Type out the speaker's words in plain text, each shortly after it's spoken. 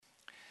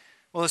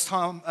Well,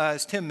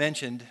 as Tim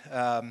mentioned,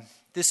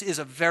 this is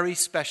a very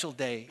special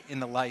day in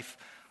the life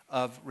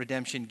of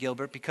Redemption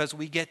Gilbert because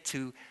we get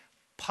to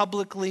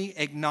publicly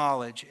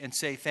acknowledge and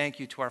say thank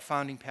you to our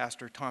founding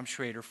pastor, Tom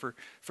Schrader, for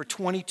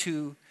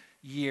 22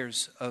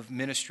 years of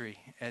ministry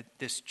at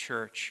this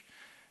church.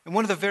 And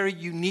one of the very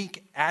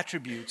unique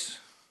attributes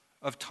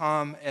of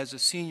Tom as a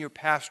senior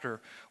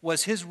pastor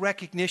was his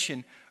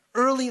recognition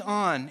early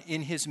on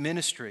in his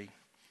ministry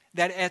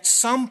that at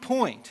some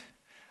point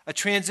a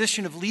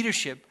transition of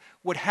leadership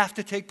would have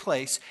to take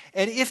place.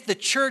 And if the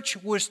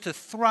church was to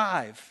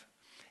thrive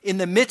in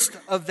the midst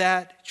of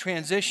that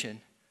transition,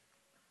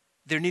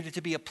 there needed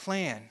to be a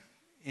plan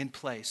in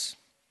place.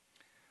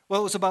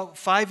 Well, it was about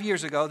 5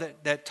 years ago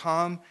that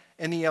Tom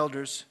and the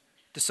elders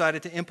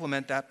decided to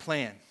implement that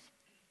plan.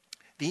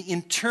 The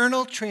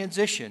internal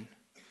transition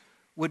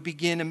would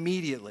begin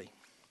immediately.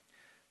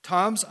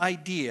 Tom's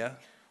idea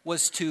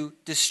was to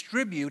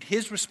distribute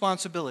his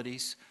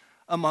responsibilities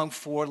among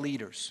 4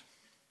 leaders.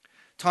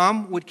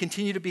 Tom would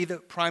continue to be the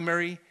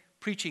primary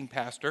preaching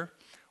pastor,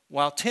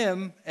 while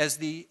Tim, as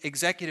the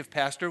executive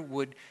pastor,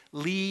 would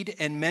lead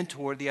and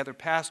mentor the other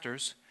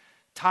pastors.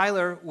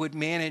 Tyler would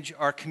manage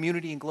our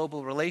community and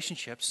global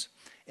relationships,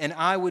 and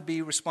I would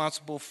be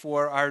responsible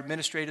for our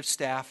administrative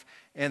staff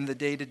and the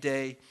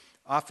day-to-day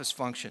office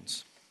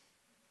functions.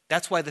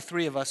 That's why the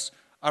 3 of us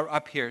are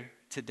up here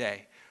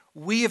today.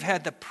 We have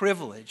had the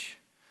privilege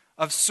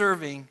of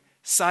serving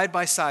side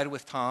by side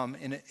with Tom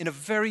in a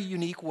very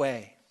unique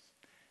way.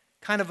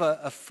 Kind of a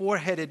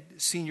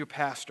 4-headed senior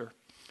pastor.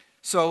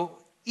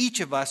 So each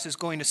of us is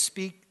going to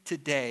speak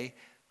today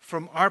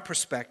from our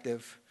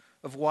perspective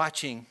of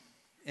watching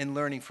and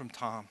learning from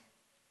Tom.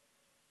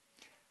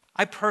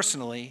 I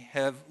personally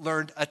have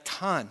learned a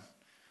ton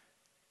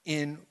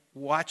in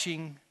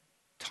watching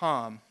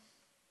Tom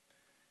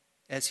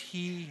as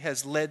he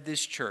has led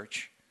this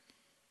church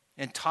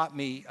and taught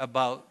me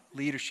about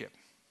leadership.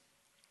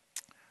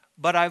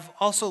 But I've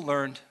also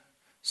learned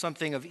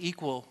something of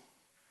equal,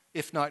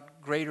 if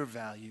not greater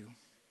value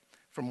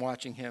from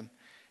watching him.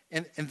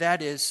 And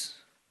that is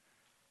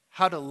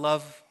how to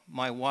love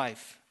my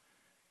wife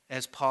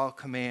as Paul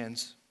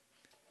commands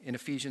in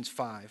Ephesians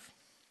 5.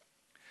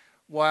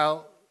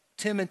 While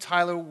Tim and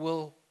Tyler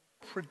will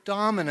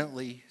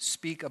predominantly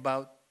speak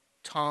about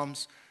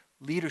Tom's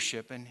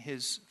leadership and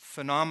his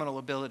phenomenal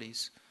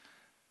abilities,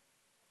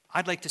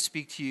 I'd like to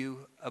speak to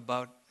you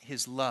about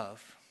his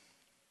love,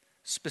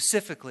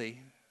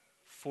 specifically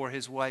for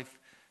his wife,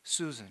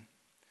 Susan,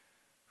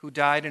 who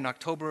died in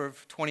October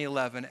of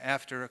 2011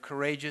 after a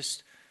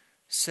courageous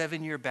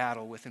 7-year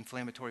battle with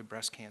inflammatory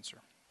breast cancer.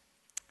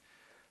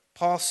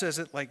 Paul says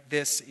it like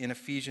this in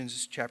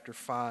Ephesians chapter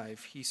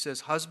 5. He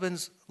says,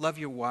 "Husbands, love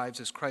your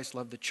wives as Christ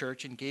loved the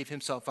church and gave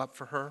himself up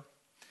for her,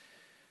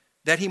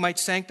 that he might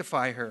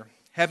sanctify her,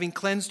 having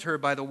cleansed her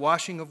by the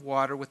washing of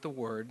water with the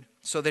word,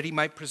 so that he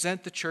might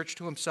present the church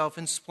to himself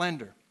in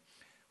splendor,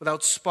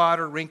 without spot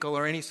or wrinkle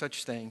or any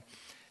such thing,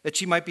 that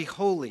she might be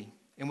holy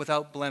and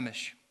without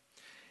blemish.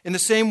 In the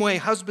same way,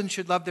 husbands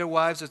should love their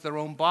wives as their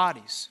own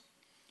bodies.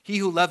 He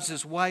who loves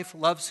his wife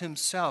loves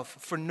himself,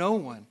 for no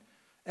one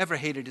ever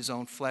hated his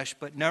own flesh,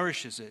 but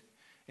nourishes it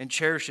and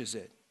cherishes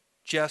it,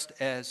 just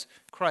as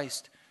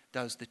Christ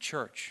does the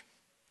church."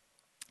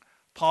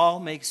 Paul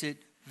makes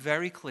it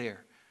very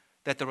clear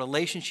that the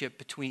relationship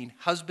between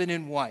husband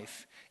and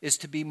wife is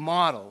to be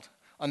modeled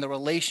on the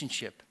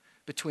relationship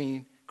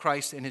between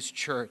Christ and his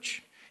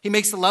church. He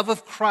makes the love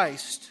of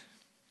Christ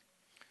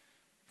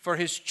for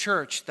his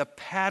church the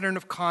pattern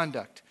of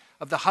conduct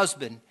of the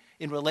husband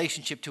in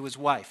relationship to his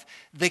wife.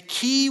 The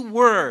key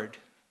word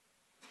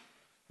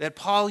that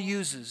Paul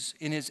uses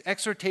in his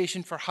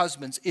exhortation for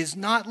husbands is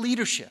not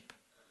leadership,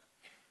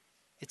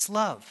 it's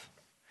love.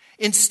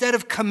 Instead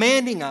of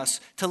commanding us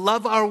to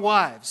love our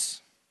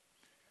wives,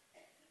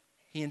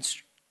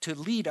 to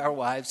lead our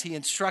wives, he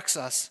instructs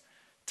us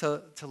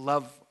to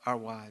love our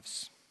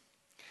wives.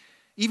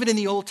 Even in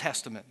the Old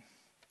Testament,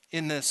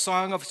 in the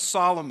Song of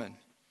Solomon,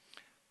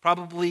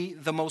 probably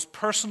the most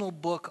personal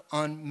book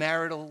on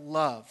marital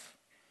love,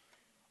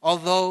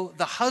 although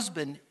the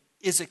husband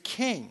is a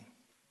king,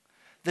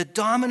 the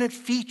dominant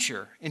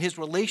feature in his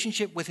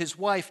relationship with his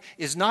wife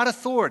is not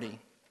authority,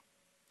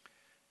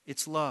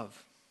 it's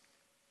love.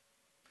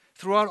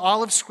 Throughout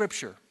all of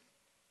Scripture,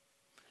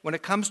 when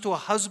it comes to a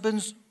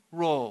husband's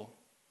role,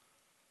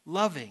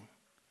 loving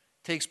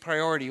takes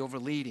priority over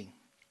leading.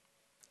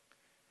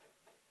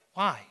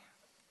 Why?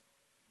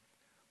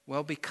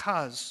 Well,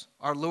 because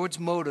our Lord's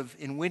motive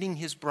in winning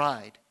his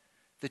bride,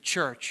 the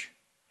church,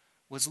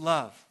 was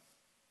love.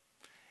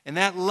 And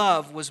that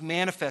love was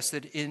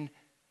manifested in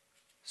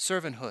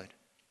servanthood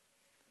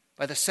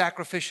by the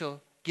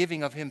sacrificial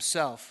giving of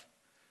himself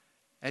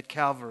at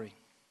Calvary.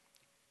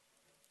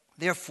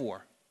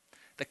 Therefore,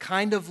 the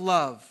kind of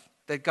love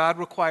that God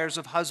requires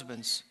of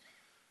husbands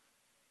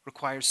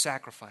requires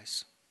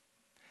sacrifice.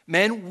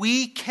 Men,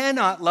 we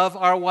cannot love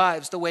our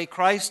wives the way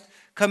Christ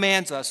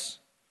commands us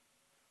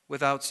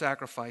without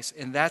sacrifice.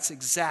 And that's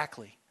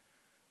exactly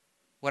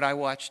what I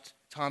watched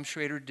Tom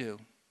Schrader do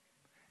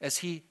as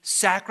he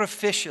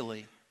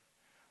sacrificially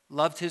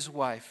loved his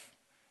wife,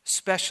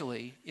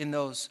 especially in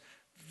those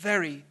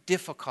very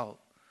difficult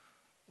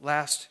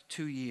last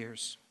 2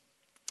 years.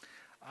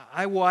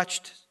 I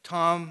watched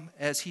Tom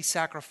as he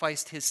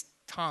sacrificed his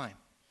time,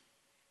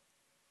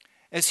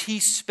 as he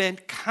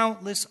spent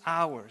countless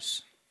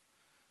hours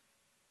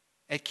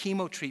at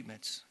chemo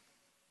treatments,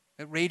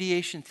 at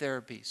radiation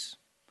therapies,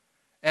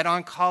 at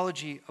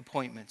oncology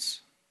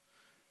appointments,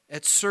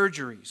 at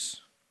surgeries,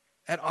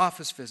 at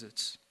office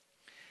visits.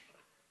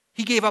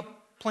 He gave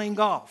up playing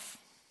golf.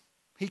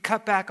 He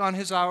cut back on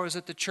his hours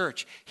at the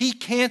church. He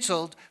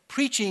canceled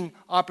preaching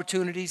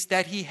opportunities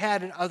that he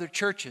had at other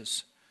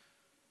churches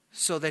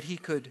so that he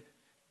could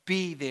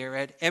be there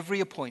at every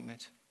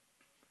appointment,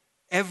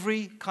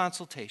 every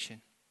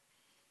consultation,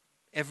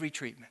 every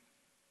treatment.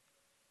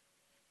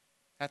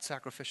 That's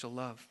sacrificial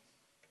love.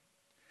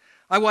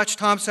 I watched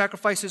Tom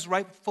sacrifice his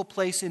rightful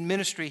place in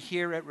ministry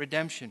here at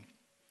Redemption.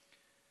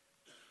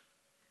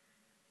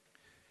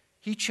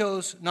 He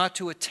chose not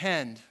to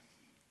attend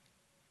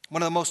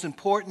one of the most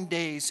important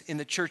days in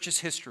the church's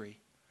history,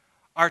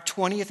 our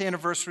 20th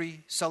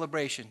anniversary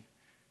celebration,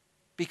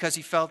 because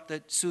he felt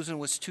that Susan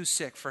was too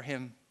sick for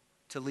him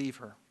to leave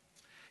her.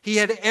 He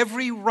had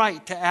every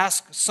right to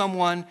ask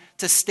someone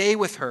to stay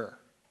with her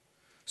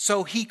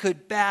so he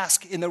could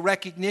bask in the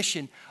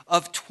recognition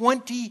of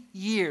 20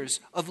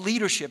 years of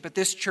leadership at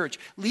this church,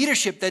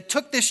 leadership that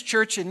took this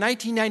church in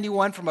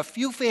 1991 from a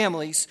few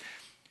families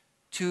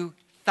to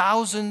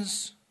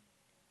thousands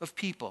of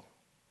people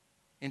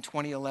in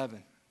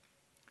 2011.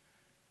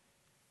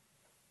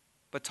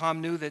 But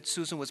Tom knew that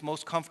Susan was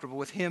most comfortable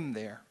with him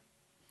there.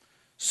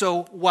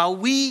 So while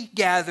we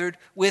gathered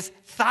with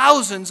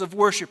thousands of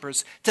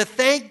worshipers to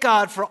thank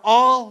God for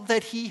all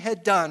that he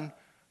had done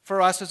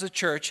for us as a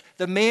church,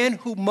 the man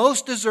who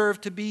most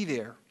deserved to be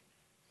there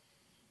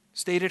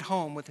stayed at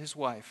home with his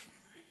wife,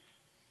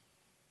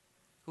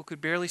 who could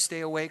barely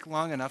stay awake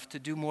long enough to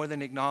do more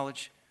than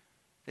acknowledge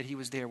that he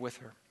was there with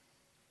her.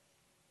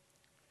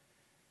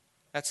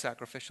 That's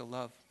sacrificial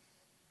love.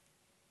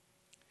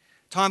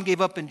 Tom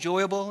gave up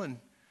enjoyable and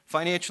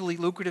financially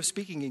lucrative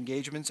speaking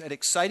engagements at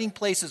exciting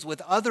places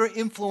with other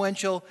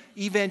influential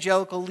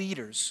evangelical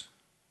leaders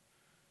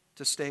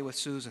to stay with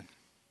Susan.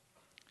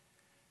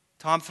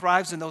 Tom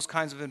thrives in those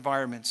kinds of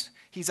environments.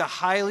 He's a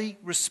highly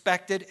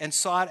respected and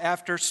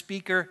sought-after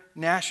speaker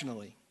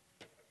nationally.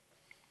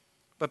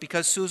 But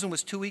because Susan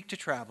was too weak to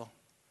travel,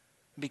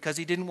 and because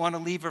he didn't want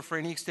to leave her for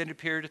any extended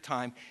period of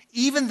time,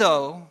 even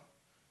though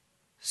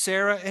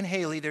Sarah and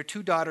Haley, their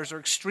two daughters, are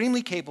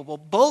extremely capable,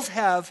 both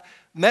have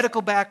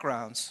medical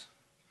backgrounds,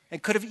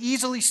 and could have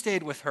easily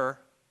stayed with her,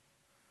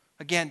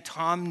 again,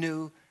 Tom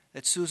knew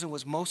that Susan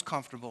was most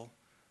comfortable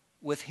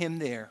with him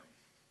there.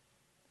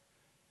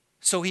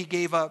 So he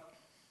gave up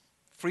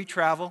free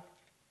travel,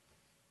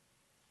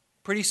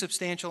 pretty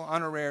substantial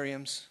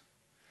honorariums,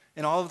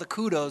 and all of the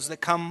kudos that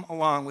come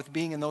along with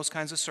being in those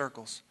kinds of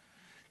circles,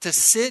 to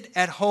sit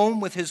at home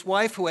with his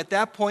wife, who at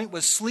that point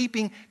was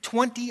sleeping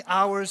 20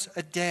 hours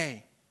a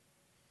day.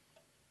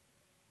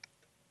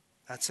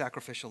 That's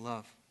sacrificial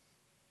love.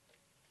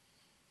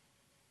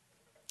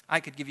 I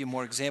could give you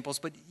more examples,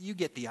 but you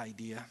get the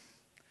idea.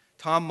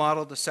 Tom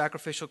modeled the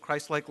sacrificial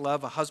Christ-like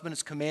love a husband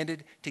is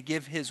commanded to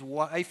give his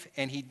wife,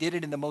 and he did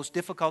it in the most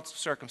difficult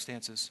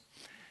circumstances.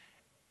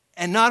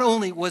 And not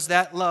only was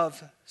that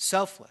love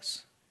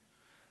selfless,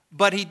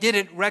 but he did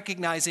it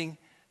recognizing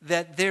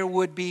that there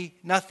would be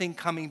nothing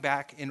coming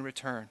back in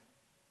return.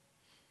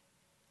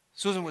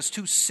 Susan was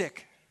too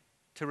sick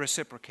to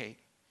reciprocate.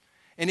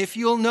 And if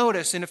you'll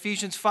notice in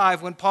Ephesians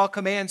 5, when Paul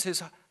commands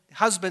his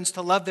husbands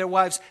to love their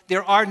wives,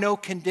 there are no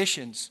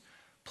conditions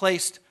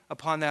placed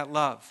upon that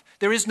love.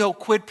 There is no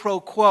quid pro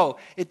quo.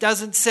 It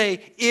doesn't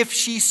say, if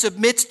she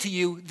submits to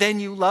you, then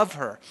you love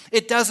her.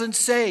 It doesn't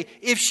say,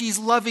 if she's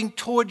loving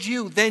towards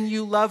you, then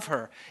you love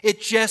her. It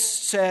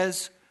just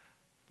says,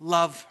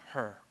 love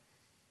her.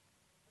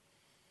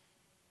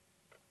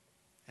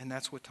 And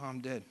that's what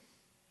Tom did.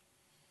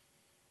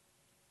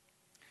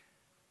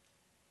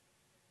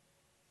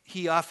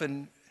 He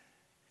often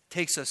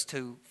takes us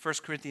to 1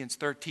 Corinthians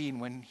 13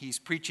 when he's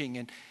preaching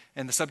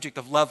and the subject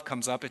of love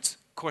comes up. It's,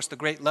 of course, the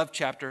great love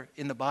chapter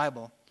in the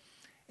Bible.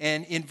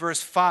 And in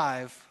verse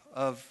 5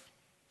 of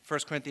 1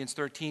 Corinthians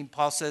 13,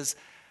 Paul says,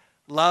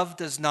 love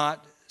does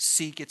not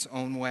seek its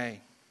own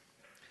way.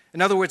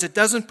 In other words, it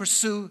doesn't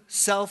pursue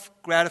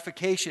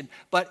self-gratification,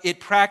 but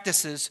it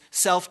practices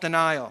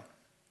self-denial.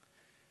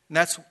 And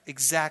that's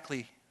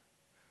exactly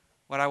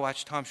what I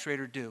watched Tom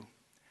Schrader do.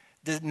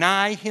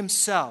 Deny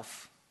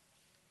himself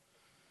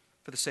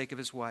for the sake of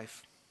his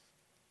wife.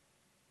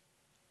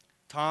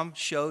 Tom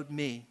showed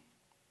me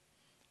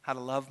how to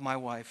love my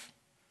wife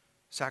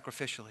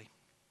sacrificially.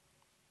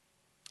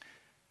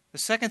 The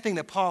second thing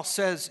that Paul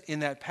says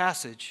in that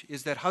passage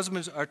is that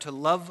husbands are to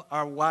love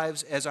our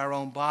wives as our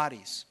own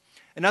bodies.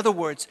 In other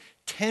words,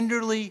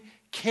 tenderly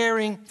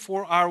caring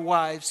for our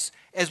wives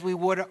as we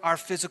would our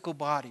physical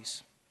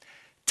bodies.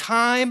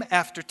 Time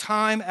after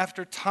time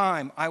after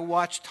time, I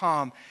watched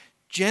Tom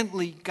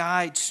gently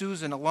guide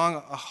Susan along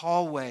a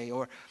hallway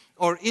or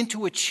or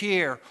into a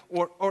chair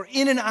or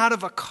in and out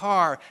of a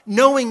car,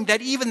 knowing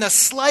that even the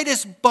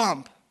slightest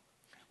bump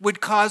would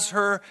cause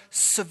her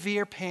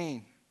severe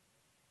pain.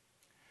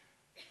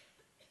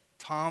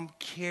 Tom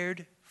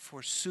cared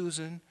for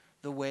Susan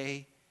the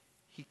way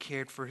he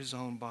cared for his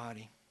own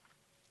body.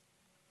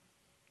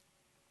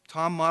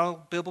 Tom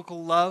modeled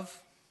biblical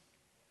love,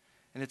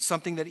 and it's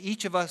something that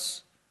each of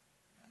us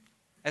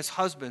as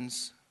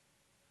husbands,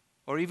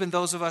 or even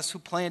those of us who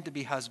plan to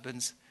be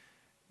husbands,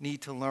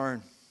 need to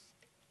learn.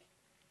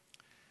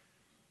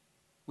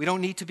 We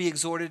don't need to be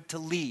exhorted to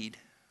lead,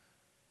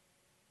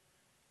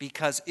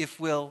 because if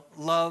we'll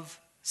love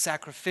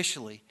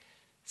sacrificially,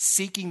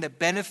 seeking the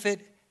benefit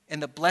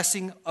and the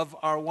blessing of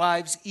our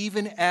wives,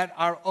 even at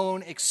our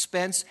own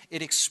expense,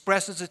 it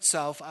expresses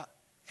itself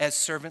as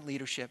servant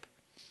leadership.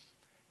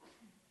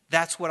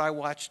 That's what I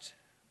watched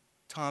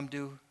Tom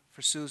do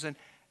for Susan,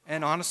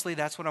 and honestly,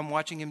 that's what I'm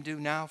watching him do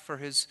now for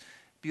his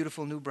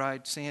beautiful new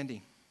bride,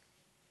 Sandy.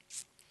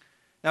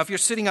 Now, if you're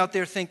sitting out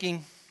there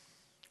thinking,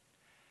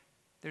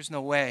 there's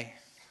no way,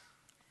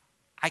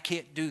 I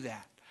can't do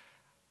that,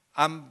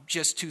 I'm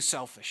just too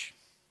selfish.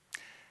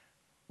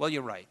 Well,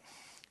 you're right.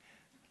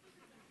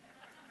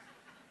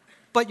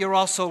 But you're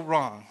also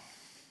wrong,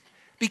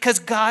 because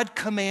God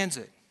commands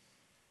it.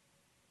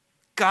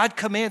 God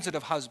commands it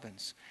of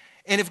husbands.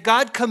 And if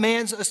God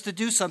commands us to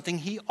do something,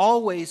 He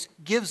always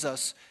gives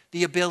us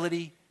the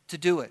ability to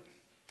do it.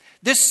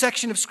 This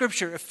section of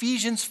Scripture,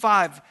 Ephesians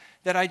 5,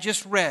 that I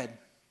just read,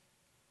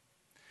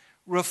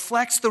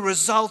 reflects the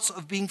results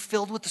of being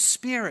filled with the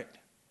Spirit.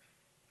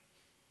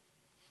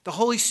 The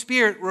Holy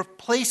Spirit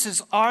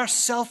replaces our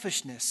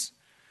selfishness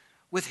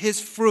with His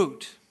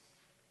fruit,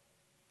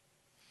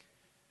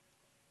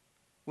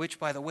 which,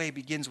 by the way,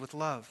 begins with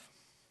love.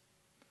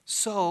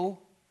 So,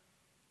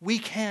 we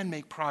can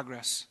make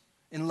progress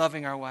in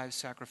loving our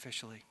wives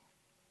sacrificially.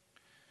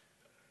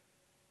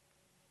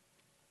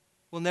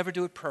 We'll never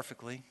do it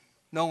perfectly.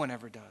 No one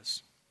ever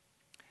does.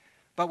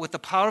 But with the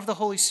power of the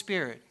Holy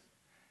Spirit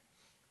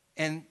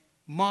and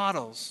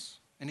models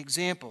and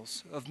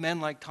examples of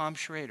men like Tom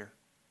Schrader,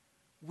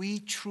 we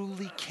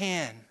truly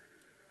can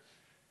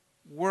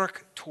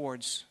work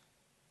towards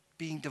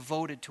being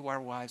devoted to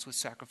our wives with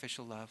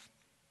sacrificial love.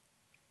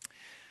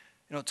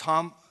 You know,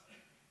 Tom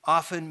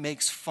often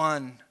makes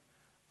fun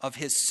of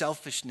his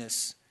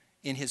selfishness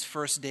in his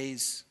first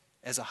days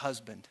as a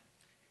husband.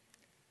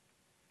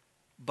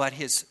 But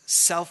his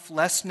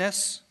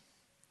selflessness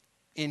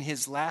in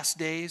his last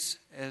days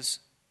as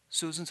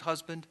Susan's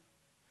husband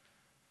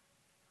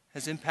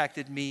has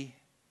impacted me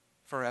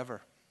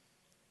forever.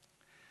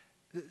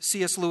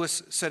 C.S.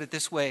 Lewis said it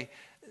this way: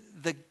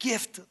 the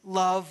gift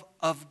love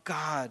of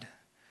God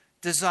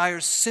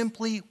desires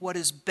simply what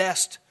is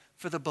best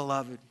for the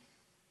beloved.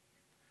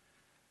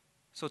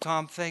 So,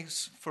 Tom,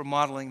 thanks for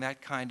modeling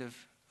that kind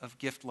of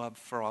gift love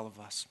for all of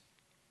us.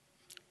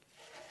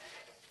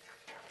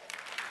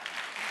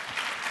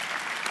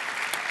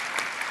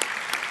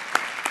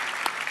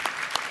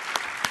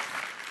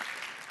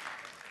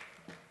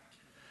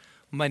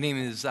 My name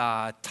is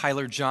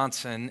Tyler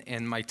Johnson,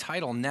 and my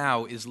title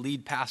now is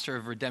Lead Pastor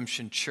of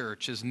Redemption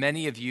Church. As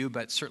many of you,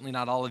 but certainly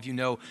not all of you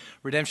know,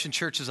 Redemption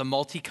Church is a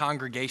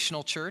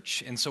multi-congregational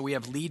church, and so we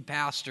have lead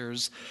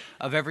pastors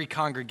of every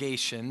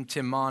congregation.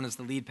 Tim Mon is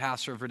the lead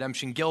pastor of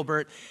Redemption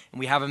Gilbert, and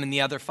we have him in the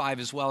other 5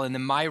 as well. And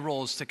then my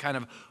role is to kind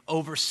of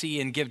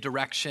oversee and give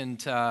direction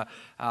to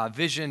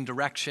vision,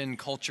 direction,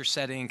 culture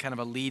setting, kind of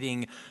a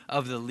leading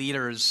of the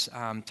leaders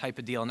type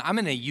of deal. And I'm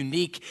in a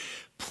unique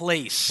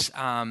place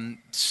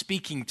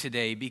speaking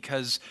today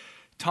because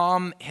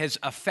Tom has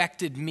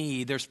affected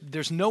me.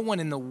 There's no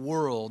one in the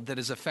world that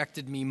has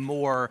affected me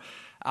more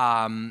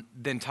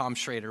than Tom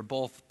Schrader,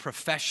 both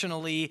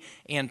professionally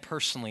and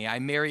personally. I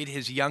married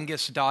his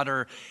youngest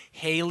daughter,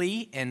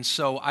 Haley, and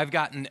so I've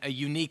gotten a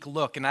unique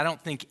look, and I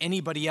don't think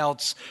anybody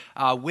else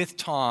with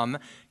Tom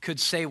could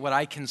say what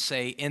I can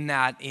say, in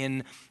that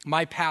in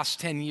my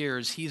past 10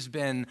 years, he's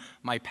been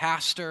my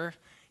pastor.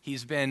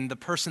 He's been the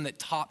person that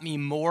taught me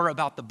more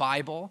about the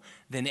Bible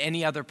than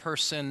any other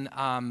person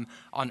on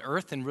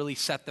earth, and really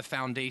set the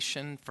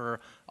foundation for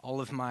all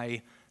of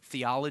my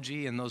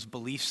theology and those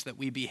beliefs that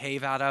we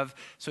behave out of.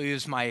 So he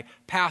was my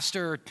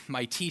pastor,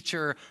 my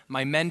teacher,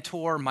 my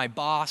mentor, my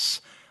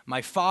boss,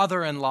 my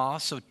father-in-law,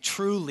 so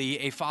truly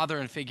a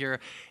father figure.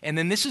 And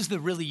then this is the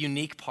really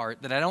unique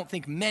part that I don't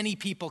think many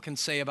people can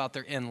say about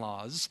their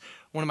in-laws.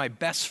 One of my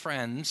best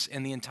friends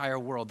in the entire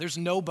world. There's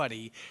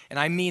nobody, and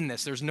I mean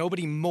this, there's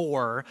nobody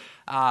more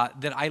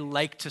that I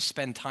like to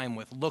spend time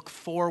with. Look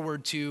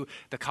forward to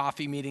the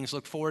coffee meetings,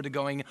 look forward to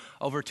going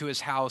over to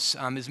his house.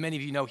 As many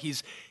of you know, he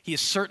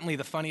is certainly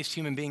the funniest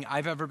human being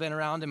I've ever been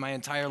around in my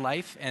entire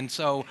life. And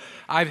so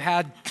I've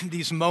had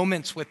these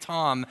moments with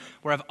Tom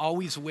where I've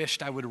always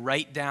wished I would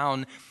write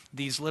down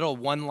these little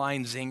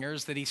one-line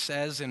zingers that he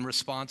says in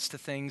response to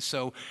things.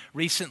 So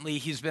recently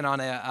he's been on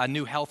a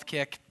new health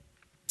kick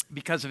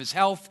because of his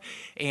health,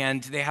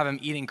 and they have him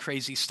eating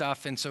crazy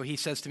stuff. And so he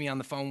says to me on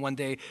the phone one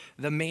day,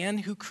 "The man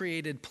who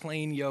created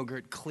plain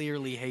yogurt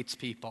clearly hates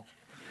people."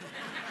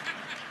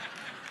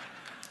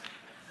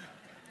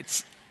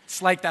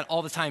 It's like that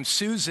all the time.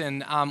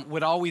 Susan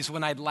would always,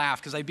 when I'd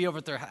laugh, because I'd be over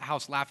at their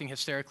house laughing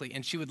hysterically,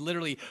 and she would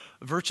literally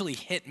virtually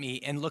hit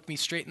me and look me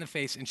straight in the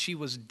face, and she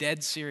was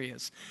dead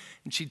serious.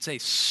 And she'd say,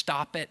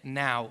 "Stop it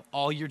now.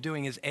 All you're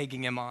doing is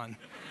egging him on.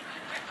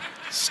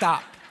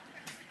 Stop."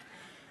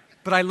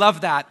 But I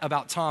love that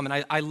about Tom,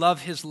 and I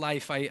love his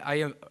life.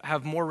 I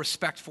have more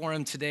respect for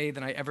him today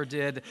than I ever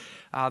did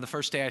the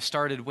first day I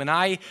started. When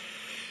I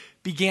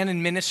began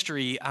in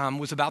ministry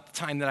was about the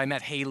time that I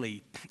met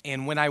Haley.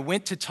 And when I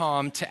went to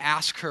Tom to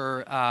ask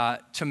her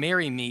to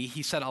marry me,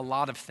 he said a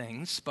lot of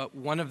things. But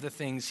one of the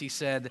things he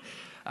said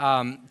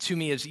to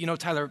me is,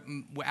 Tyler,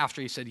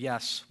 after he said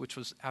yes, which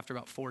was after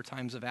about 4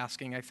 times of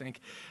asking, I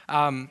think.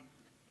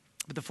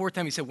 But the 4th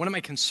time he said, one of my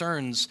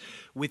concerns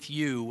with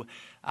you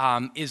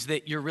is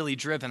that you're really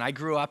driven. I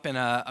grew up in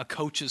a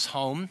coach's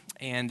home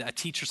and a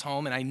teacher's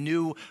home, and I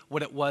knew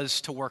what it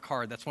was to work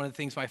hard. That's one of the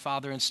things my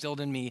father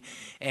instilled in me.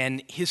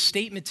 And his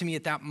statement to me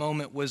at that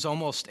moment was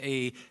almost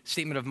a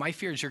statement of, my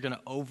fear is you're going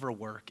to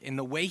overwork. And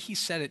the way he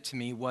said it to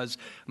me was,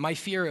 my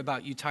fear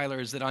about you, Tyler,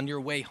 is that on your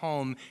way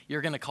home,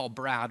 you're going to call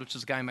Brad, which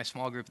was a guy in my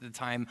small group at the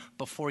time,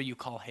 before you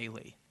call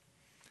Haley.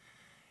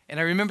 And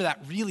I remember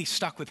that really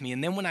stuck with me.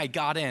 And then when I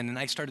got in and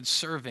I started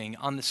serving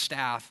on the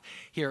staff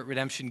here at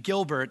Redemption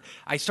Gilbert,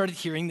 I started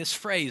hearing this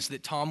phrase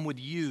that Tom would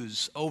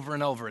use over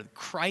and over.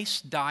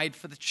 Christ died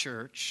for the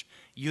church,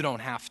 you don't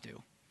have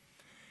to.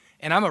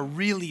 And I'm a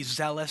really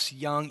zealous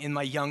in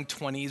my young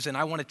 20s, and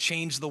I want to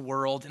change the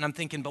world. And I'm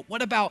thinking, but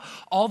what about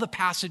all the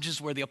passages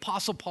where the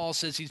Apostle Paul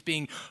says he's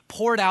being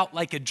poured out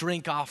like a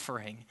drink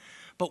offering?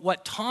 But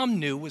what Tom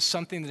knew was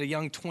something that a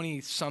young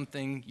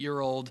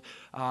 20-something-year-old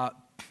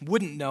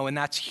wouldn't know, and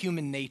that's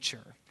human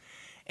nature.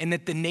 And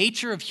that the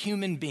nature of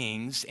human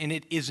beings, and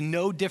it is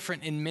no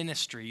different in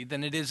ministry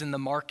than it is in the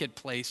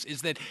marketplace,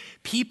 is that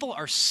people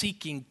are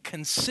seeking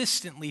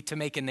consistently to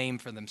make a name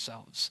for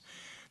themselves.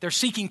 They're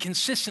seeking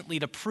consistently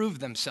to prove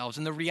themselves.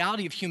 And the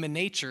reality of human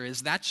nature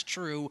is that's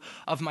true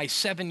of my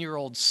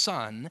 7-year-old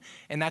son,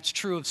 and that's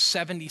true of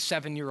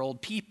 77-year-old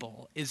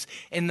people.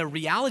 And the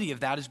reality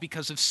of that is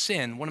because of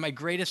sin.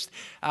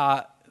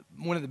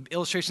 One of the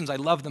illustrations I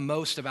love the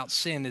most about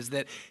sin is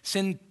that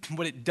sin,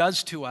 what it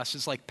does to us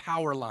is like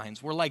power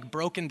lines. We're like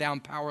broken down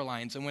power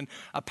lines. And when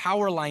a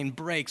power line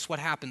breaks, what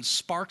happens?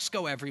 Sparks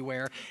go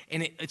everywhere,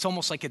 and it's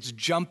almost like it's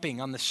jumping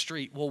on the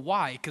street. Well,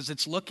 why? Because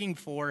it's looking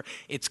for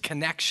its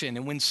connection.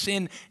 And when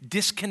sin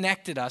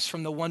disconnected us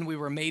from the one we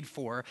were made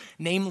for,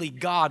 namely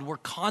God, we're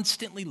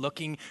constantly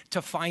looking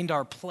to find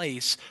our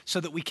place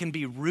so that we can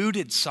be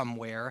rooted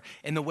somewhere.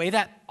 And the way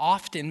that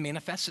often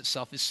manifests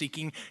itself is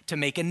seeking to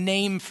make a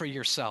name for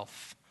yourself.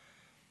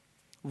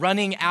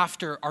 Running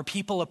after, are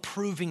people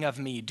approving of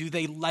me? Do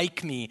they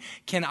like me?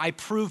 Can I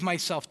prove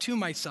myself to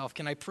myself?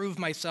 Can I prove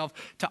myself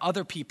to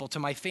other people, to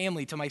my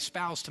family, to my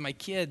spouse, to my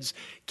kids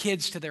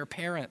to their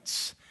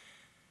parents?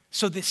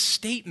 So this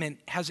statement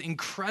has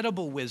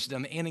incredible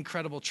wisdom and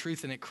incredible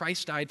truth in it.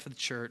 Christ died for the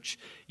church.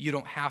 You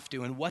don't have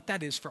to. And what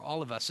that is for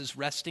all of us is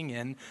resting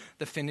in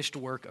the finished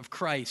work of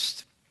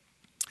Christ.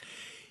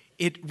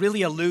 It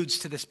really alludes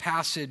to this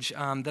passage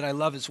that I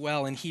love as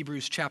well in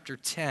Hebrews chapter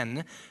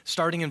 10,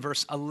 starting in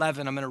verse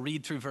 11. I'm going to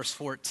read through verse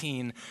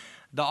 14.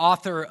 The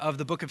author of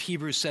the book of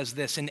Hebrews says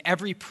this, "And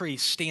every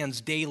priest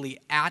stands daily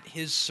at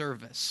his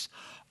service,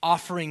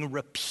 offering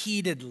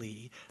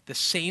repeatedly the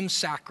same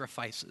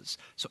sacrifices."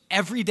 So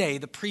every day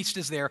the priest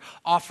is there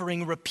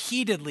offering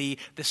repeatedly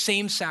the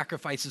same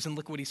sacrifices. And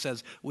look what he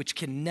says, "which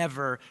can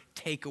never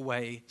take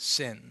away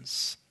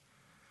sins."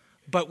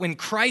 But when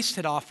Christ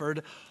had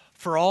offered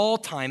for all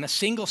time a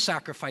single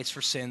sacrifice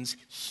for sins,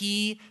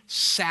 he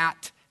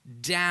sat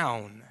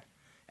down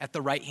at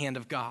the right hand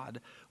of God,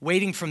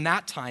 waiting from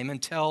that time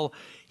until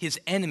his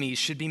enemies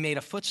should be made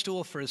a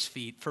footstool for his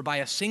feet. For by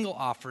a single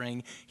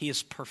offering, he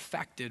has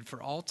perfected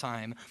for all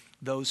time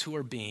those who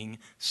are being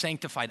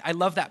sanctified. I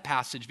love that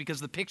passage because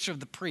the picture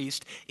of the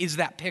priest is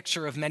that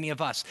picture of many of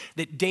us,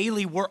 that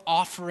daily we're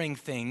offering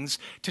things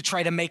to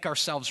try to make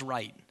ourselves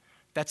right.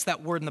 That's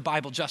that word in the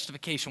Bible,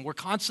 justification. We're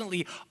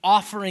constantly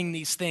offering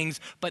these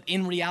things, but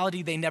in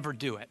reality, they never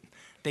do it.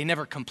 They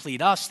never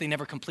complete us. They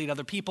never complete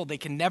other people. They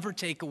can never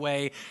take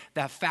away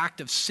that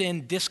fact of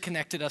sin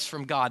disconnected us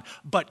from God.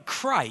 But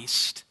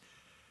Christ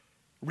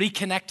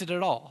reconnected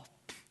it all.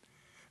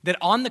 That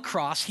on the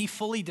cross, he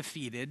fully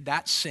defeated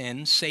that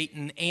sin,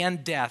 Satan,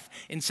 and death,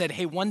 and said,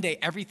 hey, one day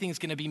everything's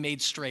going to be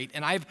made straight,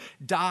 and I've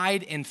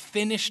died and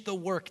finished the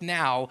work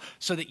now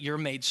so that you're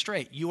made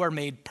straight. You are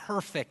made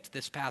perfect,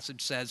 this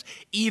passage says,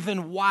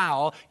 even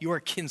while you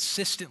are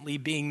consistently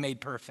being made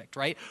perfect,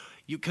 right?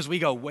 Because we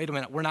go, wait a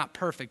minute, we're not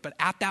perfect. But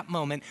at that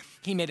moment,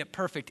 he made it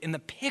perfect. And the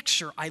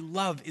picture I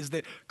love is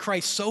that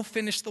Christ so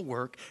finished the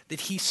work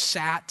that he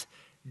sat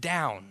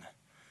down.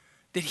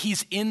 That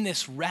he's in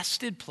this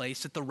rested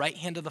place at the right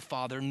hand of the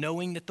Father,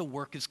 knowing that the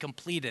work is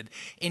completed.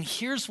 And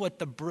here's what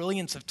the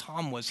brilliance of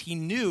Tom was. He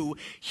knew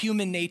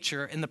human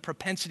nature and the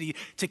propensity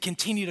to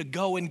continue to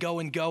go and go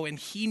and go. And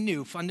he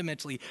knew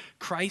fundamentally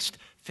Christ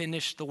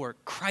finished the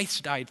work.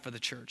 Christ died for the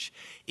church.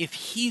 If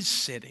he's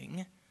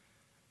sitting,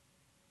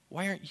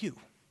 why aren't you?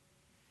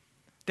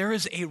 There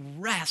is a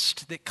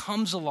rest that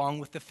comes along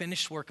with the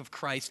finished work of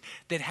Christ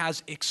that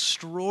has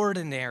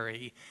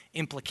extraordinary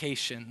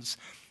implications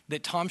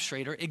that Tom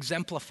Schrader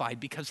exemplified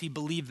because he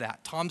believed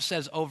that. Tom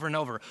says over and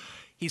over,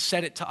 he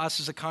said it to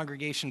us as a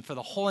congregation for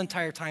the whole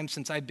entire time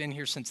since I've been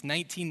here, since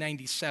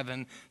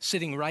 1997,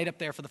 sitting right up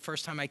there for the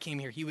first time I came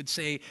here. He would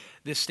say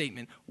this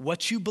statement: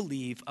 what you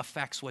believe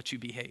affects what you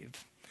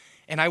behave.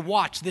 And I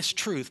watch this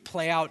truth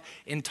play out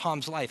in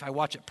Tom's life. I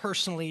watch it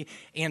personally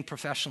and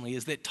professionally,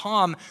 is that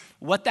Tom,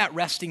 what that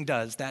resting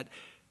does, that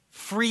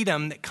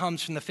freedom that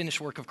comes from the finished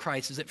work of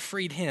Christ, is it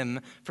freed him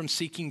from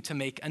seeking to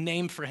make a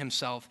name for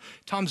himself.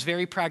 Tom's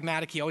very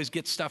pragmatic. He always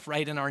gets stuff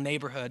right in our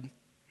neighborhood.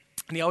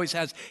 And he always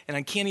has an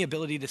uncanny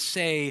ability to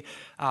say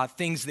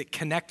things that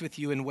connect with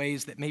you in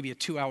ways that maybe a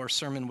 2-hour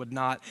sermon would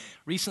not.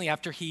 Recently,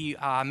 after he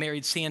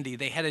married Sandy,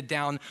 they headed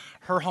down.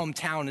 Her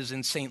hometown is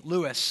in St.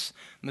 Louis,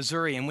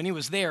 Missouri. And when he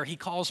was there, he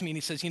calls me and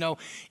he says,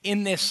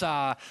 in this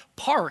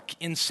park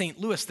in St.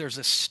 Louis, there's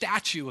a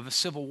statue of a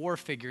Civil War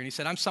figure. And he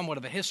said, I'm somewhat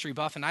of a history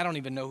buff, and I don't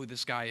even know who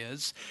this guy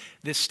is,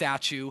 this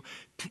statue.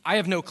 I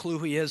have no clue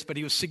who he is, but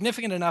he was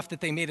significant enough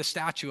that they made a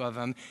statue of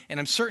him. And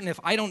I'm certain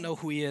if I don't know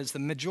who he is, the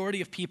majority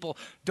of people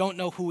don't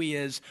know who he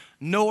is,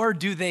 nor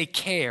do they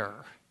care.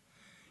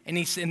 And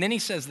then he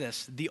says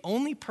this: the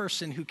only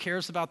person who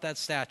cares about that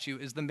statue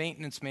is the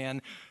maintenance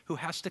man who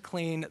has to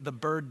clean the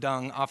bird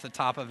dung off the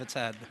top of its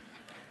head.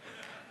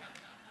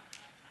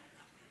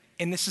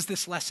 And this is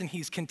this lesson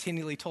he's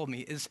continually told me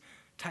is,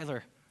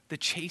 Tyler, the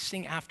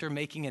chasing after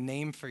making a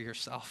name for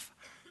yourself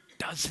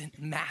doesn't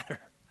matter.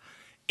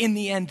 In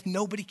the end,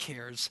 nobody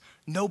cares,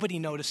 nobody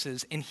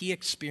notices, and he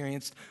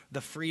experienced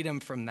the freedom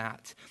from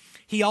that.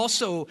 He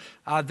also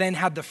then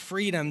had the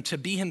freedom to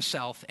be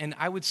himself, and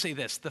I would say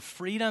this, the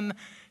freedom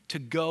to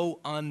go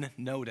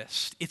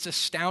unnoticed. It's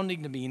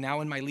astounding to me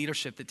now in my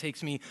leadership that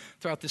takes me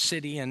throughout the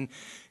city and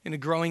in a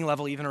growing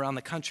level even around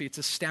the country. It's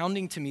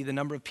astounding to me the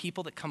number of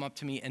people that come up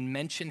to me and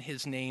mention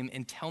his name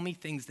and tell me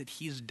things that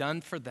he's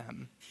done for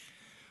them,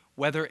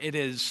 whether it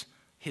is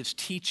his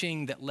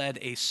teaching that led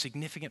a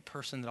significant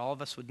person that all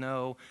of us would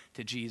know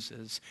to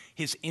Jesus,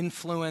 his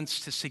influence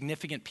to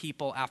significant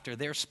people after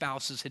their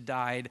spouses had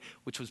died,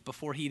 which was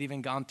before he'd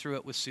even gone through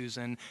it with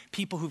Susan,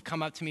 people who've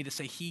come up to me to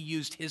say he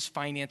used his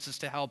finances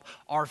to help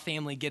our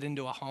family get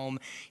into a home.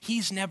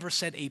 He's never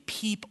said a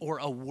peep or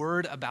a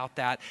word about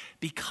that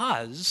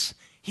because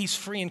he's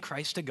free in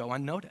Christ to go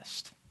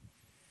unnoticed.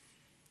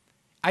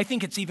 I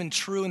think it's even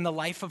true in the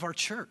life of our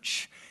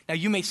church. Now,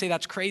 you may say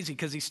that's crazy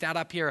because he sat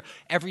up here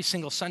every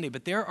single Sunday,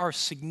 but there are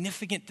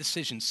significant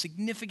decisions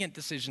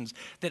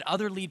that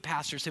other lead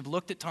pastors have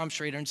looked at Tom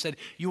Schrader and said,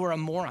 you are a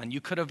moron.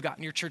 You could have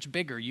gotten your church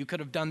bigger. You could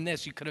have done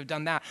this. You could have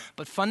done that.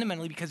 But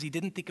fundamentally, because he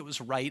didn't think it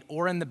was right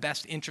or in the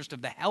best interest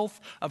of the health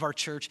of our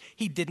church,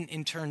 he didn't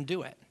in turn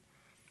do it.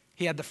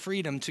 He had the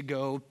freedom to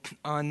go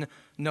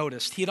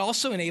unnoticed. He had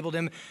also enabled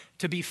him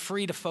to be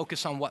free to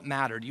focus on what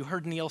mattered. You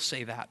heard Neil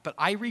say that. But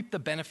I reap the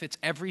benefits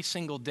every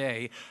single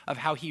day of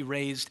how he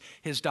raised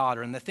his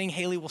daughter. And the thing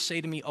Haley will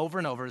say to me over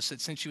and over is that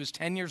since she was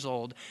 10 years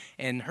old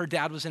and her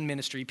dad was in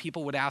ministry,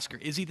 people would ask her,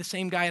 is he the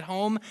same guy at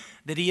home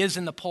that he is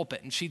in the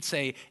pulpit? And she'd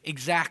say,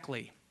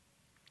 exactly.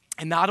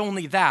 And not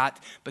only that,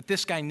 but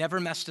this guy never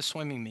missed a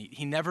swimming meet.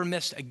 He never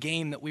missed a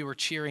game that we were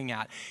cheering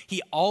at.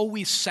 He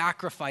always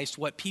sacrificed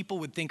what people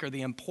would think are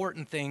the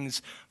important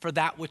things for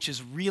that which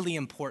is really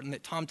important,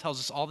 that Tom tells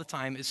us all the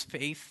time is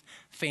faith,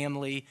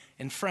 family,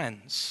 and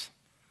friends.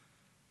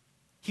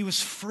 He was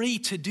free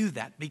to do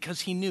that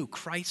because he knew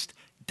Christ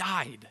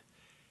died.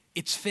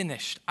 It's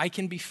finished. I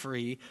can be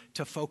free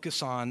to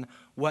focus on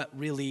what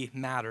really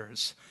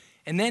matters.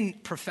 And then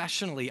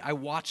professionally, I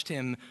watched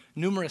him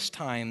numerous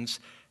times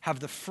have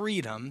the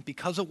freedom,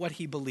 because of what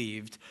he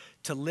believed,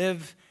 to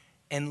live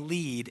and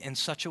lead in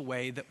such a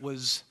way that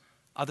was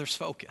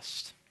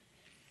others-focused.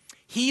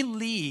 He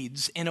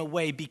leads in a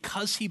way,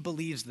 because he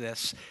believes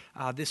this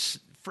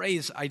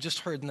phrase I just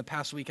heard in the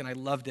past week, and I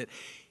loved it.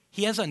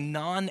 He has a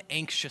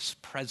non-anxious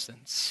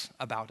presence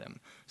about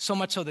him, so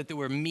much so that there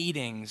were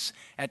meetings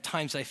at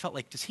times I felt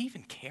like, does he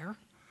even care?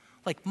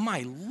 Like,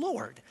 my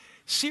Lord.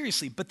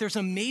 Seriously, but there's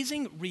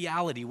amazing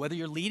reality, whether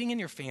you're leading in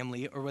your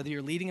family or whether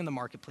you're leading in the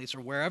marketplace or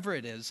wherever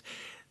it is,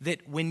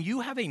 that when you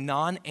have a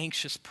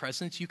non-anxious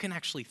presence, you can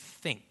actually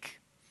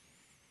think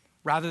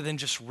rather than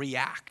just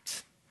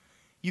react.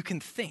 You can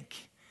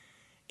think.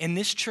 And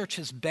this church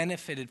has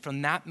benefited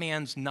from that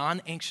man's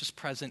non-anxious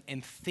presence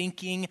and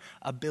thinking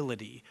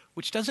ability,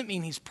 which doesn't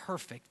mean he's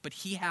perfect, but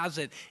he has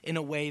it in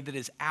a way that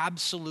is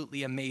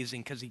absolutely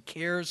amazing because he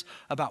cares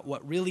about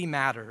what really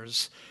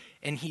matters,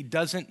 and he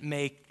doesn't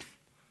make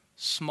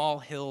small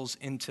hills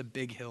into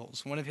big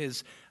hills. One of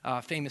his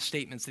famous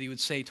statements that he would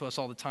say to us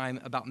all the time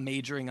about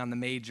majoring on the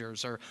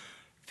majors or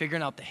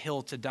figuring out the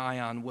hill to die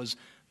on was,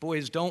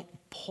 boys, don't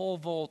pole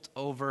vault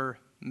over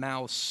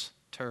mouse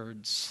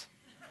turds.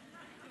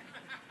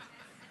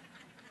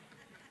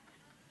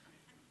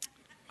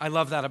 I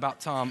love that about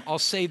Tom. I'll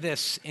say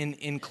this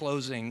in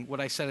closing, what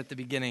I said at the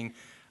beginning.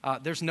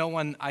 There's no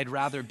one I'd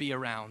rather be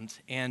around.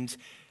 And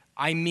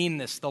I mean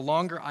this. The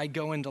longer I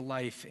go into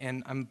life,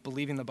 and I'm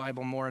believing the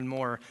Bible more and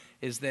more,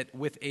 is that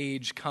with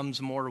age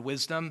comes more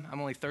wisdom. I'm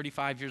only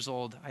 35 years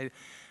old. I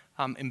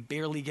am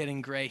barely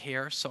getting gray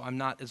hair, so I'm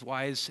not as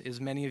wise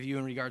as many of you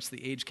in regards to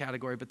the age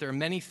category. But there are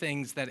many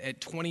things that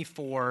at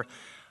 24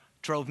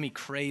 drove me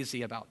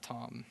crazy about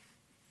Tom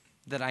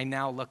that I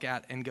now look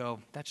at and go,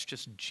 that's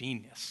just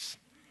genius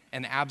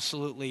and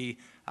absolutely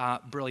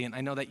brilliant.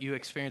 I know that you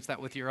experienced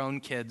that with your own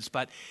kids,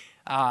 but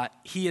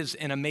he is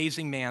an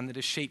amazing man that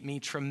has shaped me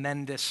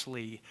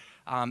tremendously,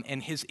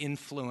 and his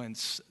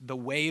influence, the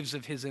waves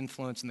of his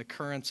influence and the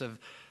currents of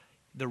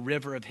the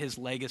river of his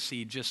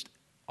legacy just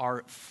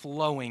are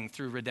flowing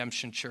through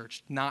Redemption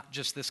Church, not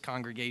just this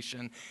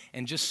congregation.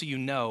 And just so you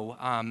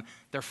know,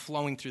 they're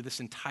flowing through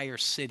this entire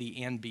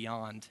city and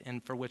beyond,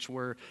 and for which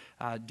we're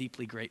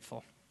deeply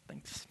grateful.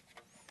 Thanks.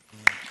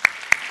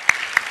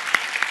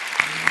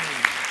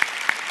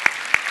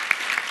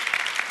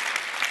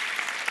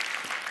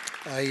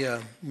 I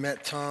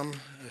met Tom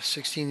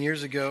 16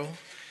 years ago.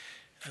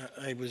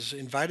 I was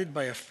invited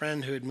by a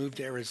friend who had moved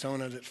to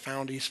Arizona that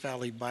found East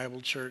Valley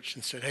Bible Church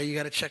and said, hey, you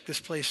got to check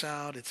this place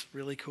out. It's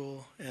really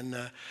cool. And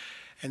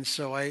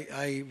so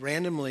I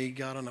randomly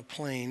got on a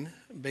plane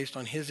based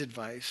on his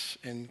advice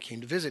and came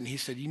to visit. And he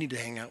said, you need to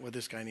hang out with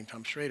this guy named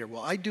Tom Schrader.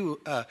 Well, I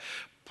do,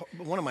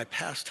 one of my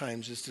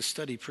pastimes is to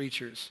study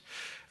preachers.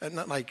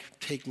 Not like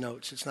take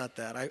notes, it's not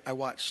that. I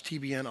watch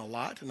TBN a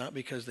lot, not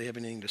because they have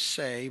anything to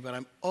say, but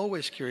I'm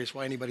always curious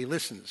why anybody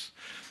listens.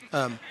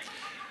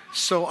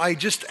 So I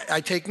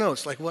take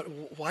notes, like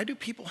why do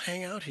people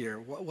hang out here?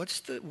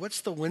 What's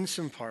the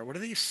winsome part? What are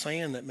they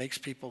saying that makes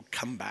people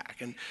come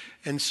back?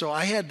 And so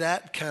I had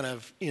that kind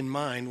of in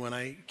mind when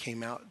I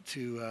came out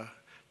to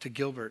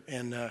Gilbert.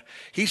 And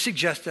he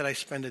suggested I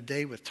spend a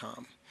day with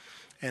Tom.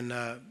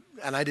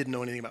 And I didn't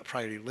know anything about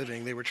priority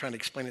living. They were trying to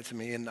explain it to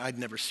me, and I'd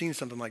never seen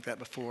something like that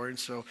before. And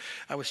so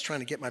I was trying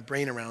to get my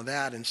brain around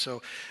that. And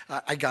so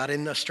I got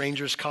in a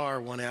stranger's car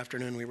one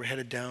afternoon. We were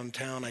headed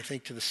downtown, I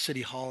think, to the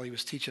city hall. He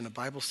was teaching a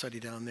Bible study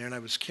down there, and I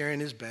was carrying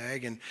his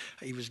bag, and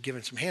he was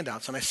giving some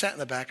handouts. And I sat in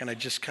the back, and I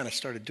just kind of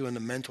started doing the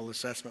mental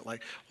assessment,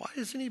 like, why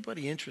is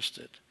anybody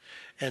interested?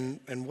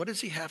 And what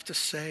does he have to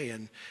say?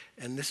 And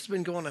this has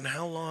been going on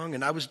how long?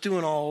 And I was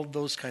doing all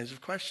those kinds of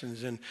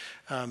questions.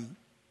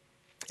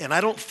 And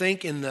I don't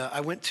think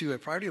I went to a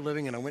priority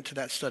living and I went to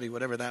that study,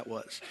 whatever that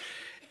was.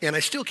 And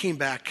I still came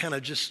back kind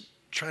of just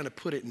trying to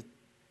put it in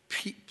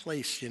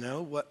place,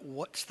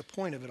 what's the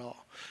point of it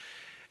all?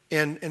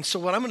 And so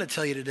what I'm going to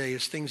tell you today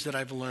is things that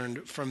I've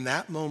learned from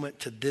that moment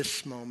to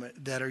this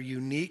moment that are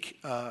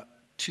unique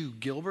to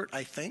Gilbert,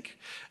 I think,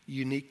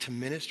 unique to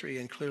ministry,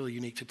 and clearly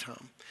unique to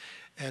Tom.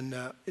 And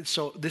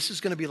so this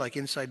is going to be like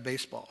inside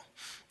baseball.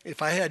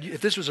 If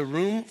this was a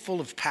room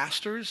full of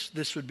pastors,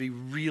 this would be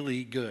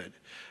really good.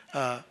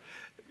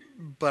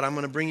 But I'm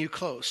going to bring you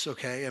close,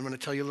 okay? I'm going to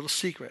tell you a little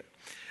secret.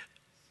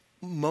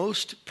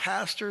 Most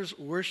pastors,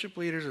 worship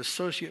leaders,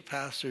 associate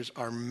pastors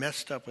are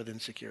messed up with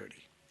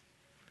insecurity.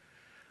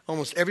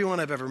 Almost everyone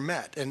I've ever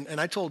met.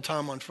 And I told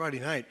Tom on Friday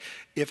night,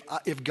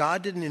 if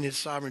God didn't in his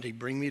sovereignty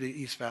bring me to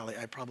East Valley,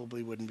 I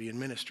probably wouldn't be in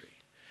ministry.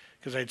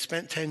 Because I'd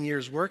spent 10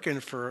 years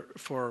working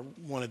for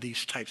one of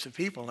these types of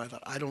people, and I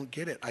thought, I don't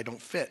get it. I don't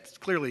fit.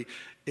 Clearly,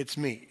 it's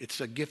me. It's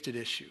a gifted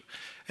issue.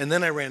 And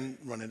then I run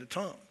into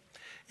Tom.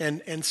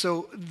 And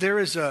so there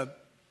is a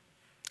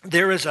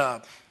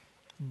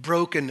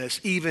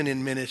brokenness even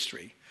in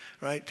ministry,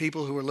 right?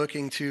 People who are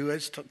looking to,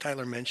 as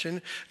Tyler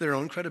mentioned, their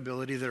own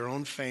credibility, their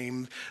own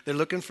fame. They're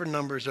looking for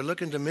numbers. They're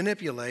looking to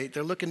manipulate.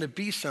 They're looking to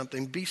be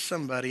something, be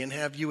somebody, and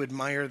have you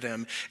admire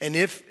them. And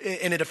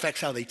it affects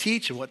how they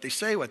teach and what they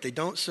say, what they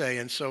don't say.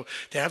 And so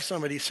to have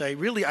somebody say,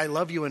 really, I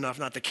love you enough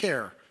not to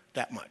care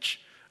that much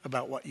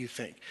about what you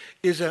think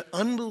is an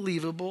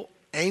unbelievable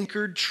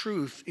anchored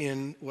truth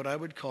in what I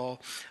would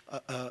call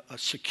a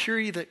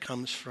security that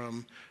comes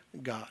from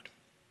God.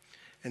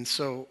 And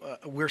so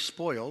we're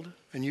spoiled,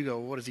 and you go,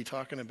 what is he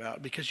talking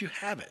about? Because you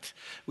have it.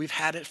 We've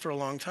had it for a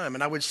long time.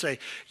 And I would say,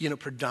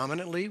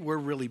 predominantly, we're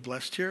really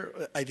blessed here.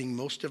 I think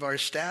most of our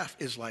staff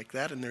is like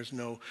that, and there's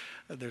no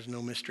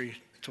mystery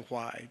to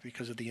why,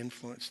 because of the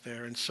influence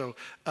there. And so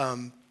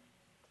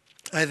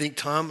I think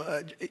Tom,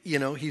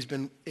 he's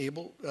been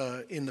able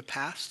in the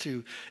past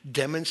to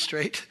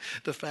demonstrate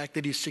the fact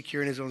that he's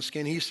secure in his own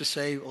skin. He used to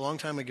say a long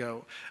time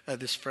ago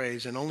this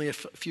phrase, and only a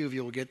few of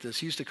you will get this.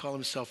 He used to call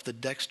himself the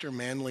Dexter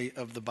Manley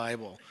of the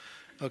Bible.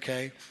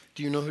 Okay?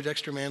 Do you know who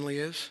Dexter Manley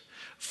is?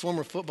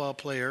 Former football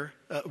player,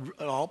 an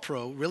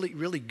all-pro, really,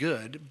 really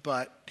good,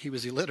 but he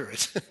was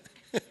illiterate.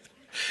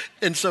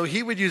 And so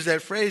he would use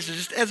that phrase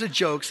just as a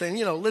joke, saying,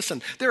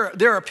 listen,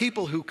 there are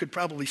people who could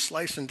probably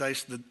slice and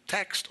dice the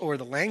text or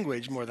the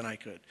language more than I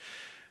could.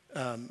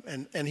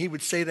 And he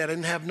would say that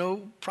and have no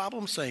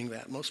problem saying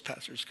that. Most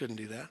pastors couldn't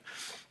do that.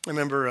 I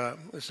remember,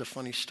 this is a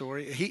funny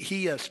story.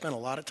 He spent a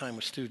lot of time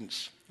with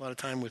students, a lot of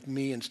time with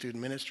me in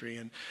student ministry,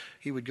 and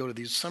he would go to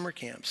these summer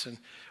camps, and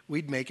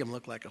we'd make him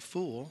look like a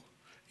fool.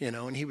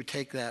 And he would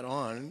take that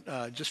on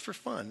just for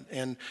fun.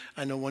 And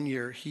I know one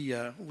year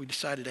we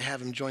decided to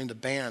have him join the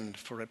band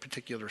for a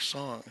particular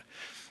song.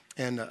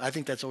 And I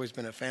think that's always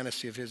been a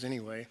fantasy of his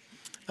anyway.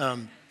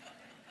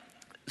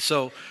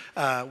 So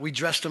we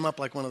dressed him up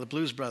like one of the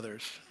Blues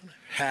Brothers.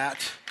 Hat,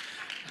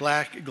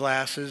 black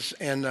glasses,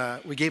 and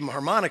we gave him a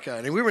harmonica.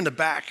 And we were in the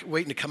back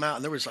waiting to come out,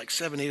 and there was like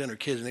 700, 800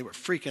 kids, and they were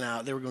freaking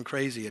out. They were going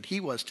crazy, and he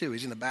was too.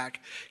 He's in the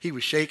back. He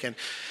was shaking.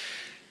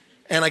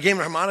 And I gave him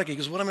a harmonica. He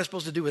goes, what am I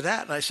supposed to do with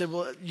that? And I said,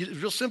 well,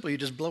 real simple. You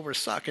just blow or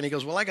suck. And he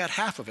goes, well, I got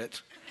half of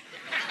it.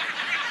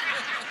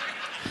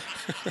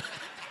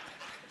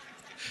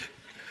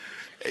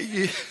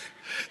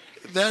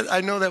 That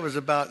I know that was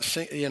about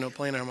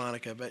playing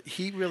harmonica, but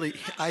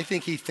I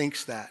think he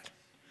thinks that.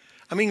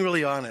 I'm being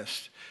really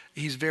honest.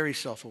 He's very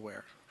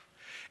self-aware.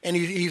 And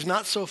he's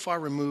not so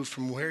far removed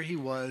from where he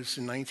was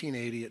in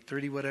 1980 at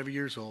 30 whatever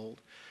years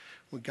old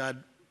when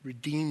God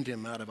redeemed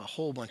him out of a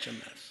whole bunch of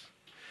mess.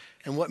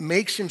 And what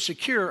makes him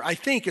secure, I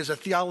think, is a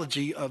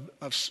theology of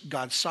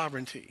God's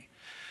sovereignty,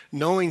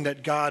 knowing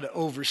that God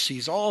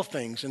oversees all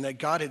things and that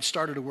God had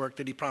started a work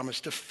that he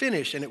promised to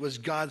finish, and it was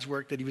God's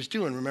work that he was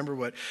doing. Remember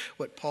what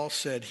Paul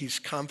said, he's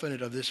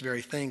confident of this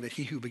very thing, that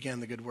he who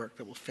began the good work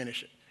that will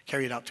finish it,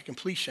 carry it out to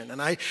completion.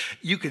 And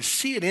you could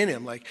see it in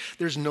him, like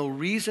there's no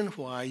reason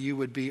why you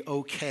would be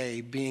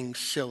okay being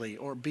silly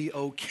or be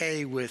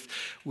okay with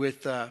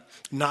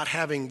not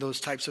having those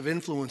types of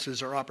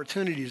influences or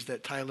opportunities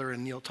that Tyler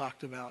and Neil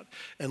talked about,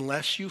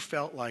 unless you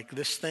felt like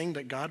this thing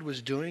that God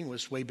was doing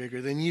was way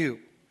bigger than you.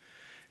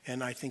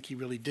 And I think he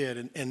really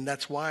did. And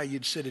that's why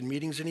you'd sit in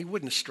meetings and he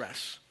wouldn't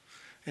stress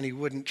and he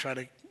wouldn't try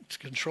to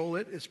control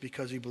it. It's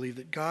because he believed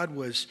that God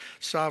was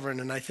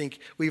sovereign. And I think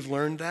we've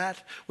learned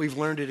that. We've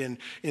learned it in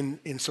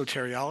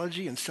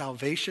soteriology and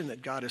salvation,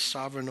 that God is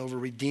sovereign over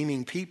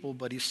redeeming people,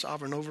 but he's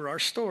sovereign over our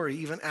story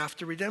even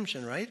after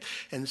redemption, right?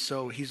 And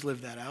so he's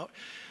lived that out.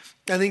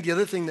 I think the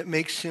other thing that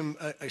makes him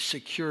a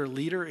secure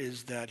leader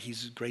is that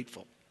he's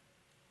grateful.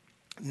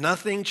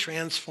 Nothing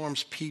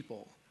transforms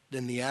people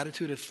than the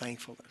attitude of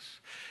thankfulness.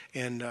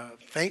 And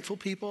thankful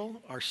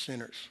people are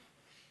sinners.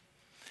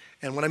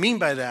 And what I mean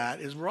by that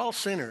is we're all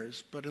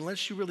sinners, but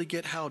unless you really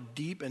get how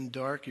deep and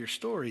dark your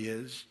story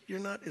is, you're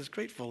not as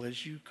grateful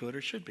as you could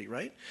or should be,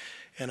 right?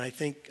 And I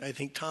think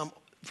Tom,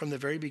 from the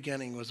very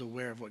beginning, was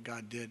aware of what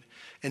God did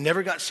and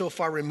never got so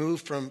far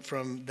removed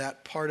from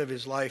that part of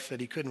his life that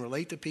he couldn't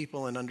relate to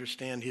people and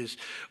understand his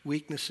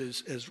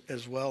weaknesses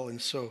as well. And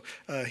so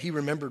he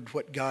remembered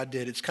what God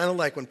did. It's kind of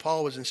like when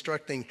Paul was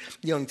instructing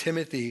young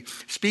Timothy,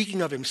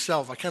 speaking of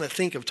himself, I kind of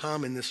think of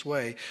Tom in this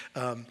way.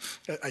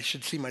 I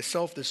should see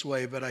myself this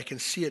way, but I can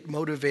see it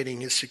motivating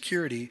his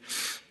security.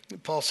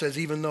 Paul says,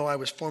 even though I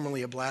was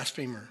formerly a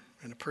blasphemer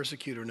and a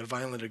persecutor and a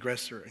violent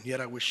aggressor, and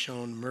yet I was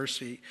shown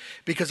mercy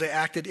because I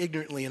acted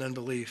ignorantly in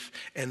unbelief.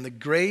 And the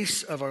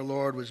grace of our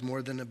Lord was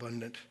more than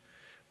abundant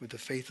with the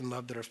faith and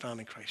love that are found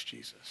in Christ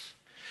Jesus.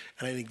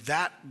 And I think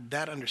that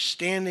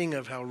understanding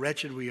of how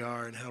wretched we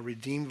are and how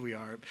redeemed we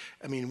are,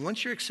 I mean,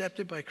 once you're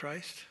accepted by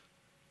Christ,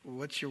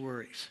 what's your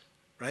worries,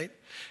 right?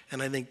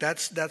 And I think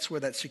that's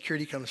where that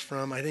security comes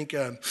from. I think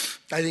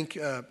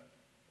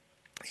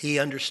he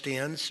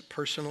understands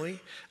personally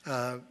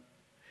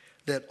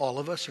that all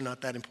of us are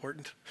not that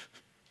important.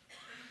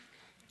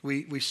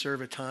 We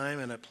serve a time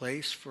and a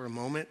place for a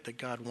moment that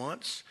God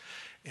wants,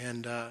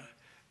 and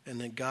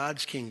that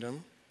God's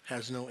kingdom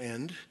has no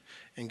end,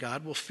 and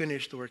God will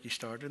finish the work he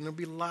started. And there'll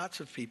be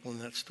lots of people in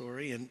that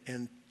story,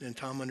 and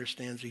Tom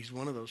understands he's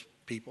one of those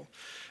people,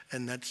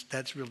 and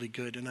that's really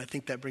good. And I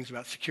think that brings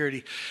about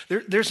security.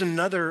 There's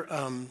another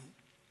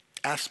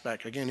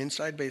aspect, again,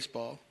 inside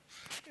baseball.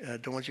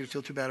 Don't want you to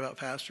feel too bad about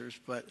pastors,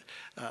 but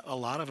a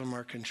lot of them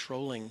are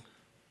controlling.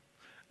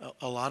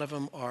 A lot of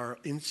them are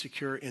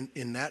insecure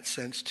in that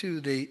sense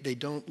too. They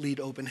don't lead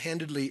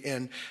open-handedly,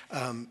 and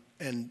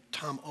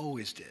Tom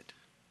always did.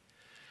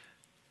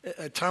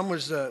 Tom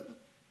was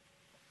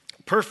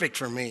perfect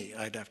for me,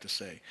 I'd have to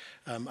say.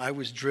 I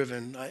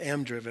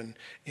am driven,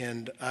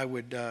 and I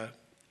would,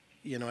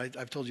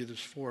 I've told you this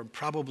before,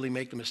 probably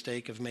make the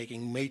mistake of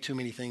making way too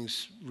many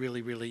things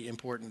really, really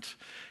important.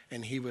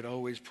 And he would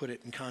always put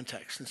it in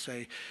context and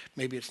say,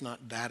 maybe it's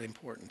not that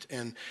important.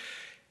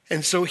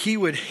 And so he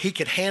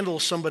could handle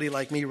somebody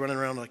like me running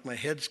around like my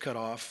head's cut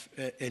off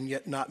and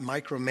yet not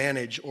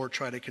micromanage or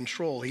try to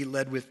control. He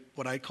led with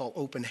what I call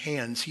open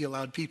hands. He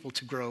allowed people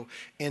to grow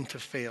and to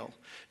fail.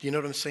 Do you know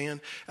what I'm saying?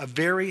 A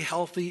very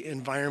healthy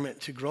environment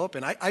to grow up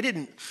in. I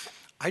didn't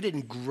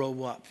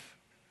grow up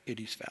in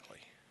East Valley,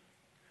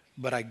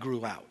 but I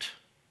grew out.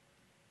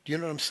 Do you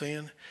know what I'm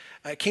saying?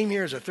 I came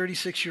here as a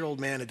 36-year-old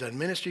man, had done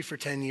ministry for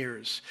 10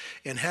 years,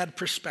 and had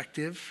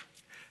perspective,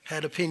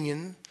 had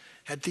opinion,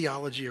 had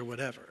theology or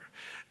whatever.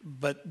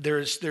 But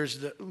there's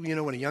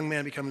when a young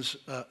man becomes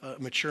a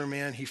mature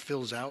man, he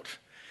fills out.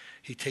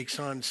 He takes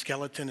on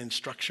skeleton and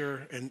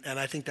structure, and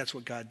I think that's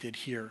what God did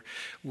here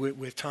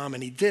with Tom,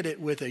 and he did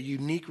it with a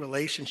unique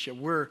relationship.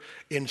 We're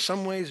in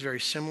some ways very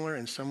similar,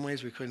 in some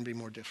ways we couldn't be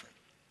more different.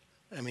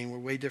 I mean, we're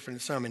way different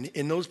in some, and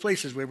in those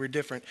places where we're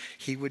different,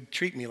 he would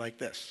treat me like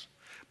this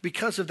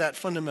because of that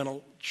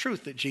fundamental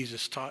truth that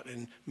Jesus taught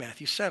in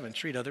Matthew 7,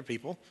 treat other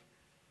people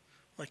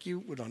like you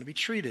would want to be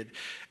treated.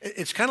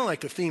 It's kind of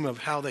like the theme of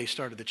how they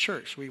started the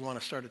church. We want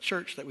to start a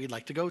church that we'd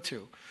like to go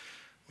to.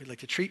 We'd like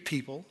to treat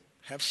people,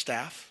 have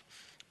staff,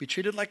 be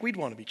treated like we'd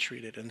want to be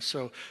treated. And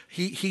so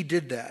he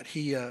did that.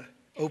 He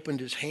opened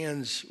his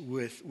hands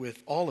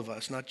with all of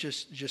us, not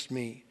just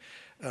me.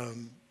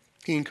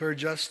 He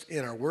encouraged us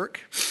in our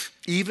work.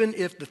 Even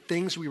if the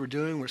things we were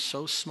doing were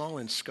so small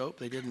in scope,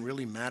 they didn't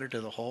really matter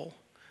to the whole.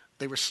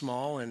 They were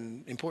small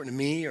and important to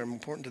me or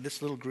important to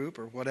this little group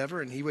or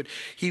whatever, and he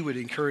would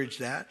encourage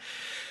that.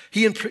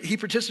 He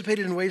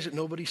participated in ways that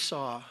nobody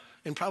saw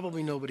and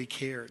probably nobody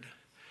cared.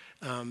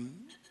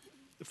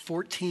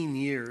 14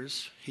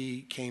 years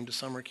he came to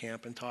summer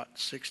camp and taught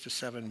 6 to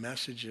 7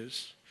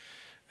 messages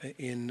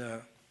in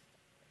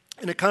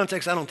a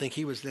context I don't think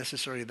he was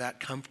necessarily that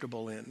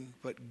comfortable in,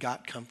 but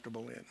got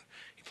comfortable in.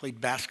 He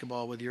played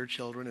basketball with your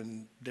children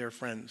and their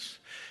friends.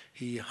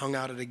 He hung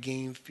out at a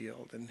game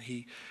field, and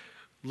he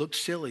looked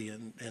silly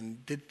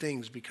and did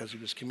things because he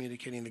was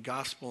communicating the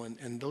gospel,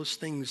 and those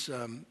things,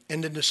 and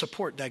then to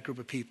support that group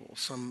of people.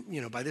 Some,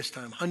 by this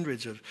time,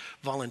 hundreds of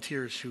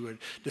volunteers who are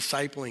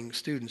discipling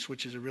students,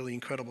 which is a really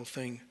incredible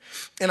thing.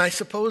 And I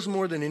suppose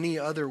more than any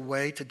other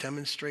way to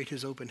demonstrate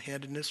his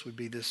open-handedness would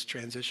be this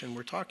transition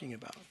we're talking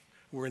about,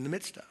 we're in the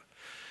midst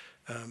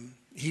of.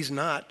 He's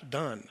not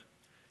done.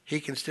 He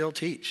can still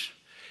teach.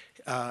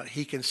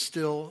 He's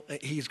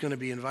going to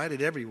be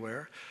invited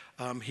everywhere.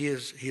 He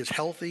is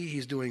healthy.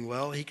 He's doing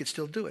well. He could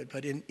still do it.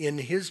 But in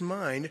his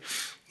mind,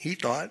 he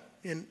thought,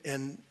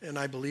 and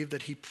I believe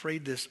that he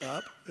prayed this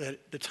up,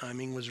 that the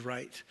timing was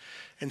right.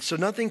 And so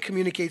nothing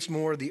communicates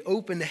more the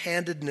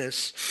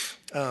open-handedness,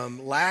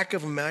 lack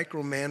of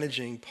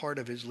micromanaging part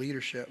of his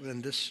leadership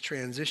than this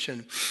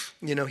transition.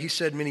 He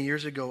said many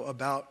years ago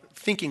about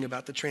thinking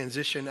about the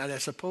transition, and I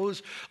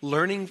suppose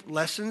learning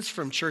lessons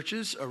from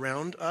churches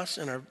around us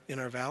in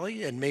our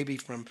valley, and maybe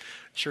from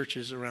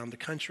churches around the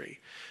country,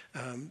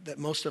 that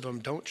most of them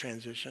don't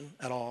transition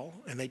at all,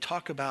 and they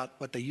talk about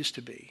what they used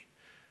to be.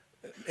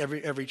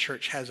 Every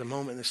church has a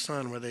moment in the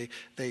sun where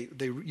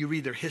you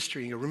read their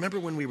history and you go, remember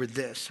when we were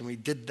this and we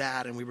did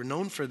that and we were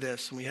known for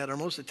this and we had our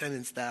most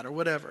attendance that or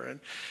whatever.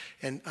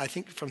 And I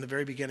think from the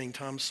very beginning,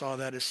 Tom saw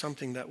that as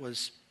something that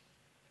was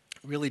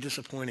really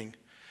disappointing.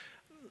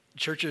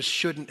 Churches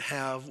shouldn't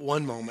have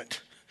one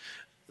moment.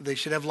 They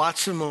should have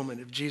lots of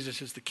moments if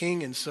Jesus is the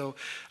king. And so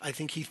I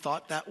think he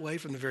thought that way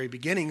from the very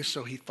beginning.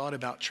 So he thought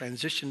about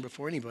transition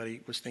before anybody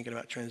was thinking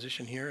about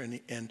transition here.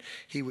 And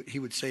he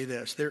would say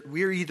this,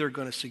 we're either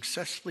going to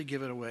successfully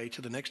give it away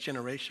to the next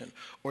generation,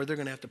 or they're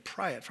going to have to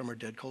pry it from our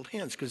dead cold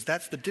hands, because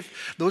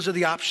those are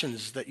the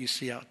options that you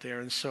see out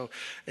there. And so,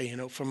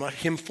 from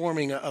him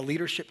forming a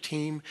leadership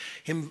team,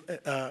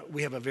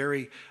 we have a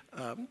very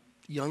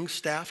young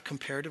staff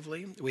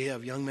comparatively. We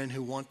have young men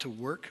who want to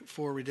work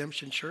for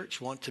Redemption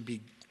Church, want to be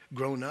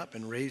grown up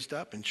and raised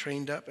up and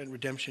trained up at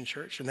Redemption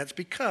Church. And that's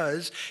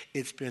because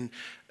it's been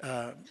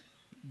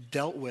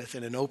dealt with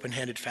in an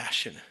open-handed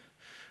fashion.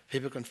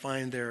 People can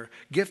find their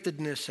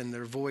giftedness and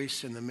their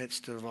voice in the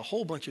midst of a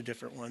whole bunch of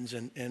different ones.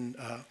 And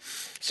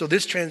so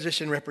this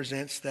transition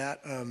represents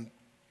that.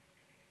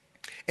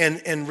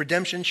 And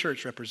Redemption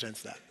Church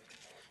represents that.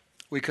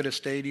 We could have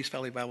stayed East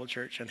Valley Bible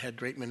Church and had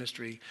great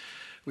ministry.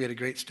 We had a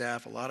great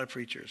staff, a lot of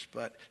preachers,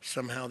 but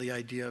somehow the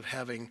idea of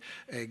having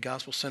a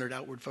gospel-centered,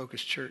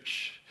 outward-focused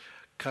church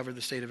cover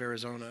the state of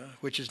Arizona,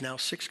 which is now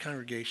 6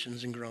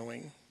 congregations and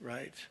growing,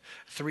 right?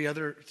 3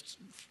 other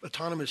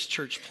autonomous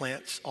church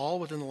plants, all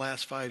within the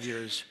last 5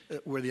 years,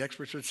 where the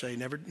experts would say,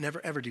 never,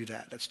 ever do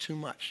that. That's too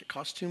much. It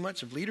costs too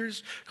much of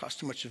leaders, costs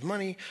too much of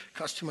money,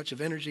 costs too much of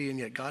energy, and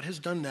yet God has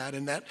done that.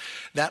 And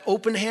that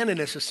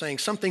open-handedness of saying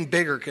something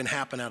bigger can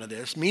happen out of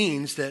this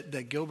means that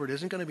Gilbert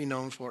isn't going to be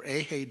known for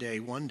a heyday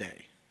one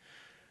day.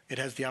 It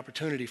has the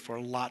opportunity for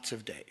lots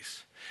of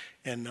days.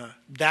 And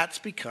that's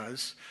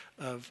because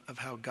of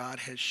how God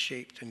has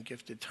shaped and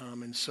gifted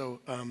Tom. And so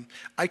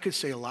I could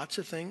say lots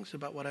of things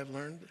about what I've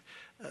learned.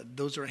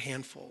 Those are a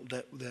handful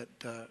that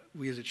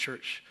we as a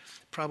church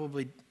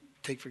probably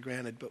take for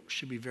granted, but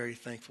should be very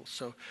thankful.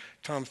 So,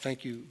 Tom,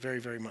 thank you very,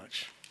 very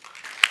much.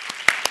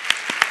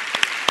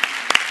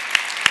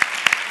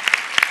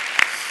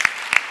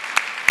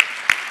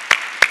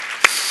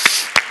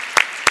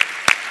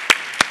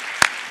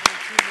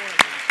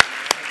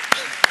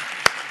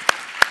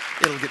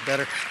 It'll get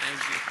better. Thank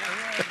you.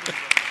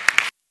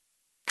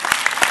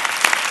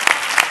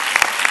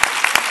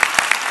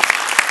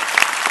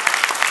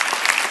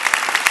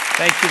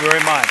 Thank you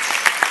very much.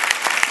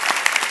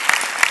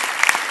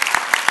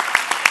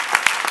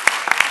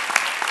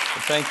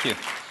 Thank you.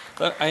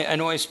 But I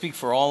know I speak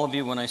for all of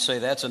you when I say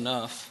that's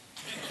enough.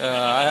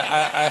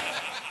 I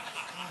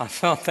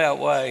felt that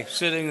way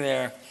sitting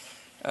there.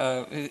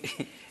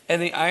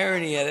 And the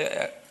irony,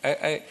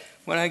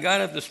 when I got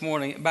up this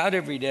morning, about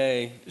every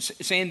day,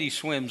 Sandy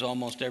swims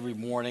almost every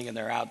morning, and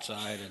they're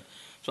outside. And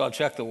so I'll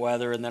check the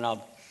weather, and then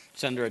I'll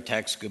send her a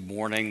text, good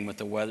morning, with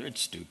the weather.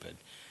 It's stupid,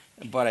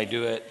 but I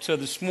do it. So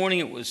this morning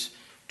it was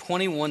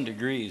 21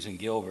 degrees in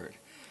Gilbert,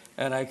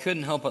 and I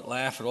couldn't help but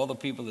laugh at all the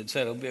people that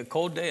said, it'll be a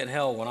cold day in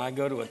hell when I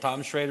go to a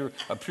Tom Schrader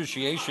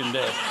Appreciation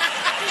Day.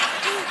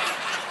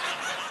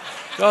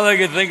 That's all I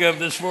could think of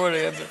this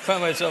morning. I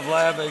found myself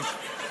laughing.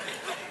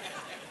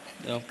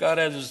 God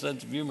has a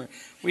sense of humor.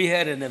 We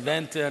had an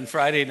event on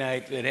Friday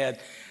night that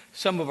had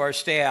some of our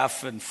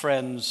staff and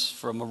friends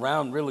from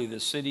around really the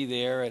city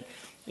there,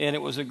 and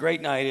it was a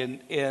great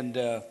night.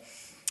 And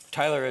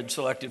Tyler had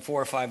selected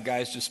 4 or 5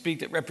 guys to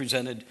speak that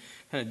represented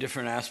kind of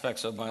different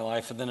aspects of my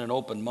life, and then an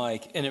open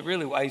mic. And it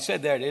really, I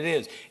said that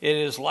it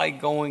is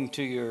like going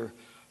to your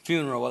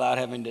funeral without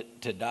having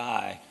to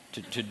die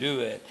to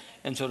do it,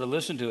 and so to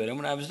listen to it. And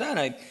when I was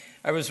done,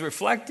 I was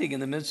reflecting in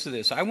the midst of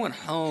this. I went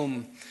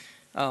home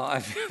a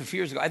few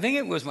years ago. I think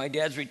it was my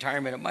dad's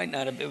retirement. It might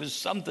not have. It was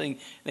something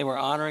they were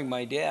honoring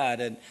my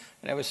dad, and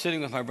I was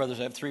sitting with my brothers.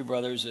 I have 3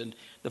 brothers, and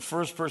the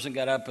first person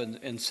got up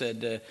and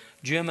said,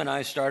 Jim and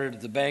I started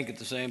at the bank at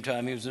the same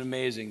time. He was an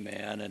amazing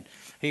man, and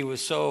he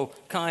was so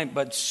kind,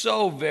 but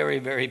so very,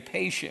 very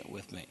patient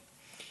with me.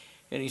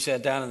 And he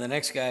sat down, and the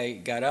next guy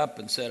got up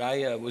and said,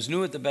 I was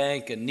new at the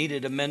bank and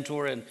needed a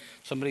mentor, and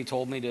somebody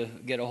told me to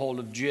get a hold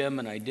of Jim,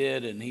 and I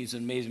did, and he's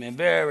an amazing man,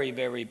 very,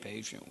 very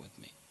patient with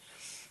me.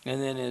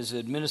 And then his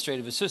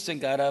administrative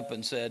assistant got up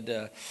and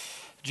said,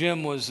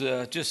 Jim was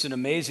just an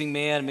amazing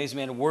man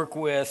to work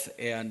with,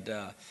 and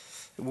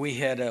we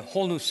had a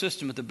whole new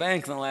system at the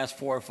bank in the last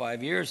 4 or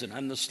 5 years, and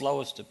I'm the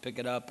slowest to pick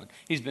it up, and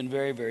he's been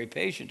very, very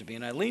patient to me.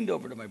 And I leaned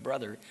over to my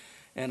brother,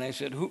 and I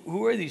said,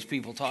 who are these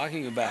people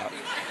talking about?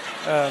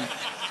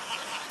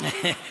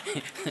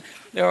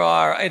 There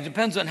are, it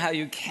depends on how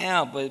you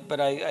count, but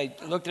I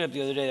looked it up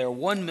the other day. There are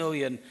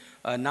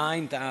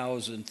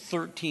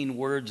 1,009,013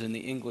 words in the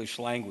English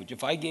language.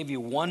 If I gave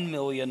you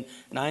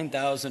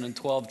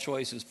 1,009,012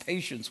 choices,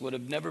 patience would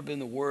have never been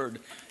the word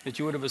that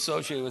you would have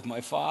associated with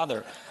my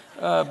father.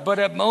 But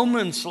at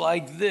moments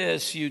like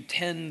this, you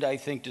tend, I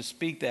think, to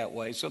speak that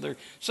way. So there are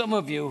some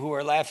of you who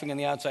are laughing on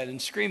the outside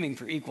and screaming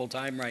for equal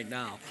time right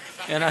now.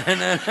 And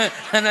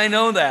I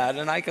know that,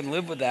 and I can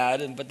live with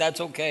that, but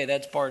that's okay.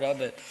 That's part of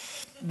it.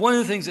 One of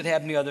the things that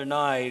happened the other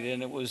night,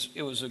 and it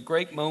was a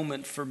great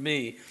moment for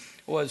me,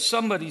 was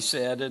somebody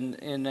said,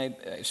 and I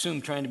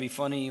assume trying to be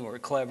funny or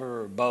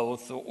clever or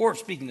both, or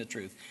speaking the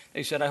truth,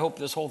 they said, I hope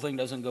this whole thing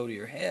doesn't go to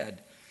your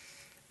head.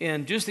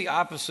 And just the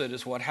opposite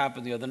is what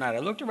happened the other night. I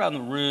looked around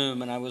the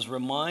room and I was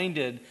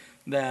reminded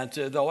that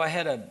though I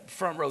had a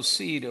front row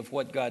seat of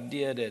what God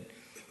did at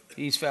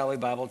East Valley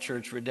Bible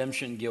Church,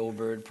 Redemption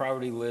Gilbert,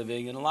 Poverty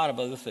Living, and a lot of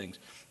other things,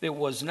 it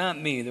was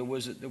not me. There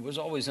was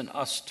always an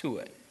us to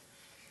it.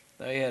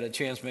 I had a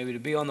chance maybe to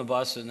be on the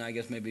bus and I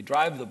guess maybe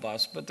drive the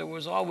bus, but there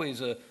was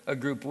always a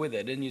group with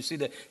it. And you see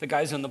the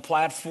guys on the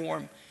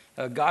platform.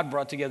 God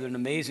brought together an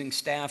amazing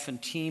staff and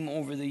team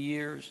over the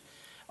years.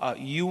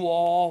 You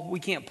all, we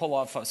can't pull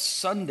off a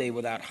Sunday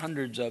without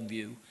hundreds of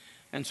you.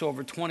 And so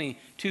over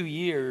 22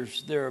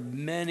 years, there are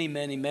many,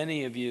 many,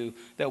 many of you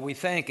that we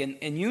thank. And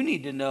you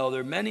need to know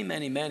there are many,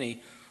 many,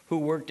 many who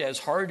worked as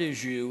hard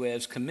as you,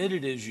 as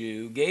committed as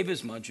you, gave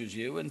as much as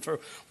you, and for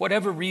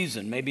whatever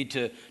reason, maybe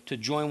to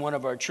join one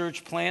of our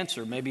church plants,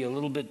 or maybe a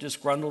little bit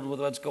disgruntled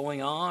with what's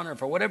going on, or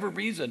for whatever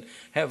reason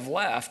have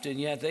left, and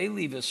yet they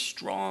leave a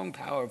strong,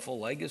 powerful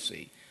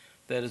legacy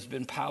that has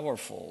been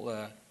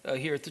powerful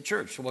here at the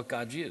church, for what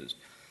God's used.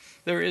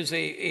 There is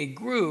a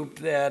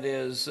group that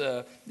is,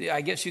 I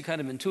guess you kind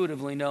of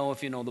intuitively know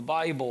if you know the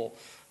Bible,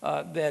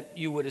 that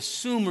you would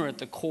assume are at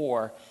the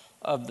core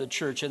of the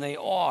church, and they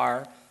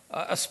are,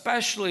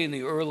 especially in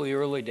the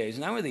early days.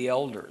 And that were the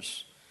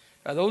elders.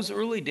 Those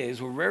early days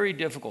were very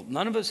difficult.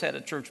 None of us had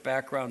a church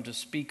background to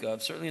speak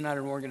of, certainly not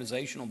an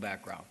organizational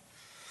background.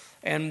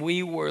 And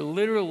we were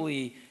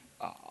literally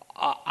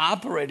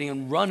operating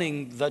and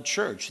running the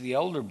church, the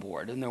elder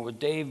board. And there were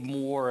Dave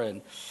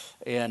Moore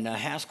and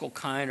Haskell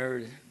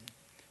Kiner,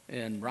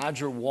 and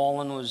Roger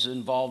Wallen was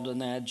involved in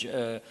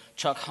that,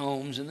 Chuck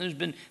Holmes. And there's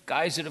been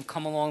guys that have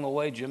come along the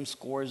way, Jim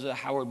Scorza,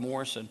 Howard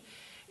Morrison.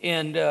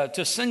 And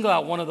to single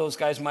out one of those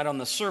guys might on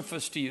the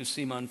surface to you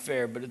seem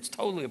unfair, but it's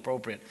totally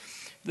appropriate.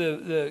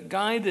 The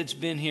guy that's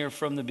been here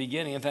from the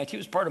beginning, in fact, he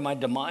was part of my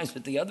demise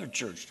at the other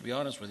church, to be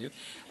honest with you,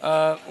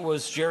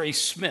 was Jerry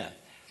Smith.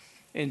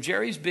 And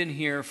Jerry's been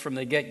here from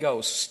the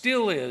get-go,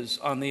 still is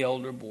on the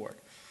elder board.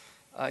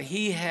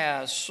 He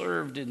has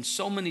served in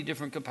so many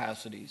different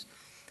capacities.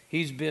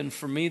 He's been,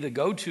 for me, the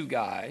go-to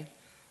guy.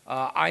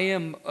 I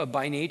am,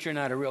 by nature,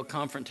 not a real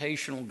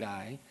confrontational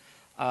guy.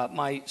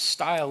 My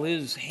style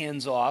is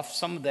hands-off.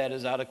 Some of that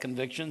is out of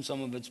conviction.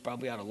 Some of it's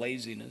probably out of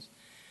laziness.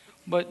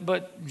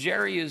 But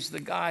Jerry is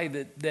the guy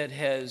that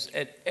has,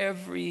 at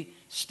every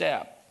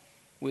step,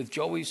 with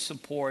Joey's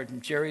support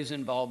and Jerry's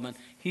involvement,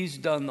 he's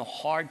done the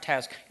hard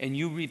task, and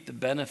you reap the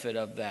benefit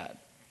of that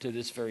to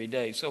this very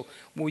day. So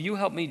will you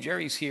help me?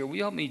 Jerry's here. Will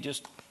you help me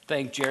just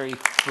thank Jerry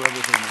for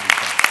everything that he's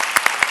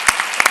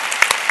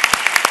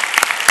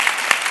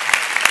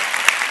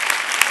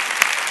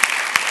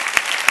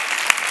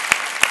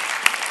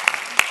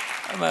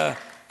done?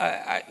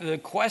 The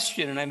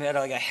question, and I've had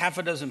like a half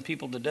a dozen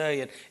people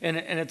today, and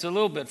it's a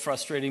little bit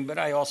frustrating, but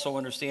I also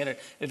understand it.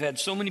 I've had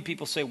so many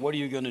people say, what are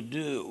you going to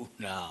do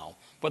now?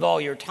 With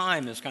all your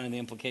time is kind of the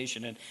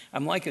implication. And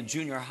I'm like a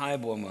junior high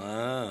boy.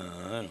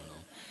 I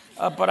don't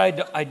but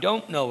I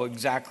don't know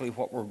exactly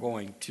what we're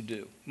going to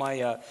do.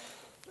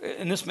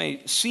 And this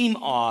may seem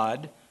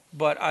odd,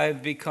 but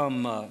I've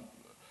become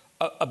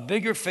a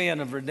bigger fan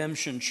of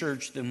Redemption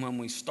Church than when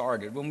we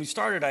started. When we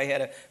started, I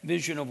had a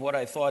vision of what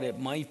I thought it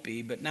might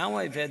be, but now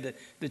I've had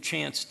the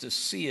chance to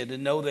see it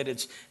and know that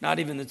it's not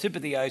even the tip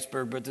of the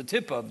iceberg, but the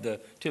tip of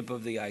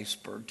the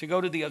iceberg, to go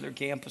to the other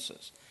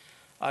campuses,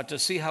 to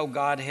see how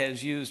God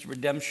has used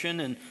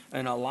Redemption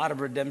and a lot of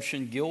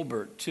Redemption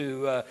Gilbert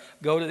to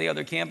go to the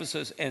other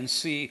campuses and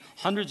see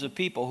hundreds of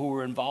people who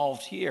were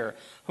involved here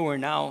who are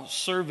now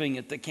serving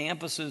at the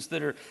campuses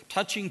that are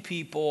touching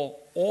people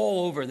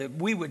all over that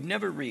we would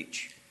never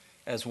reach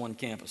as one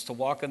campus. To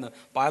walk on the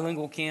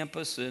bilingual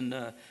campus in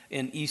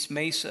East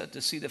Mesa,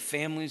 to see the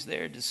families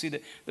there, to see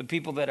the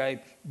people that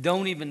I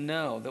don't even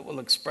know that will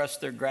express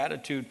their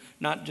gratitude,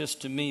 not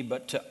just to me,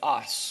 but to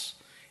us,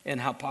 and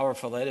how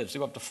powerful that is. To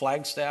go up to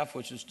Flagstaff,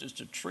 which is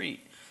just a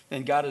treat.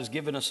 And God has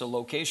given us a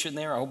location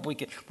there. I hope we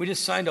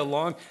just signed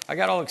I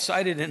got all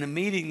excited in a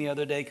meeting the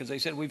other day because they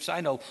said we've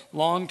signed a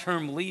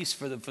long-term lease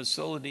for the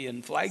facility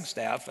in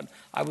Flagstaff. And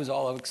I was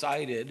all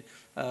excited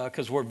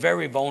because we're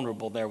very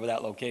vulnerable there with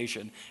that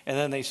location. And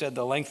then they said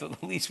the length of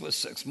the lease was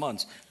 6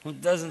 months.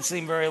 It doesn't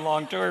seem very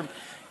long-term.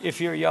 If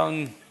you're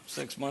young,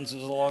 6 months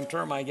is a long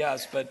term, I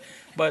guess.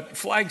 But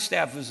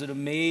Flagstaff is an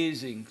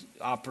amazing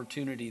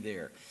opportunity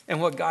there,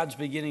 and what God's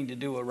beginning to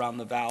do around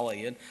the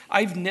valley. And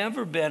I've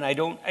never been. I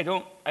don't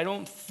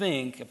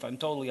think, if I'm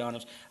totally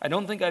honest, I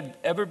don't think I've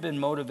ever been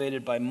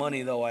motivated by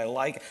money. Though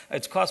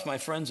it's cost my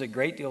friends a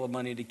great deal of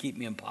money to keep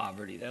me in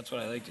poverty. That's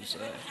what I like to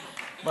say.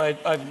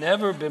 But I've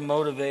never been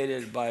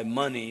motivated by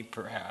money,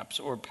 perhaps,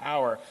 or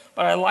power.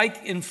 But I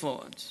like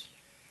influence.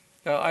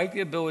 I like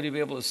the ability to be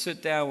able to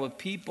sit down with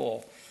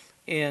people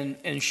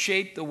and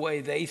shape the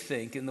way they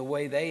think and the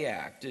way they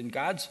act. And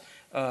God's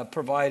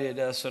provided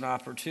us an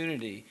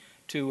opportunity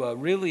to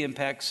really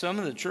impact some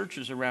of the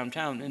churches around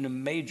town in a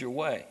major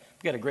way.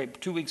 We've got a great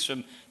 2 weeks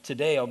from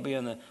today, I'll be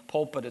in the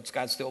pulpit at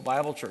Scottsdale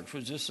Bible Church,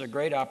 which is just a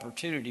great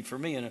opportunity for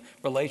me and a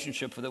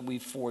relationship that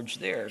we've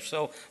forged there.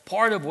 So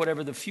part of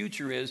whatever the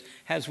future is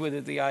has with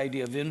it the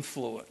idea of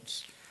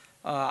influence.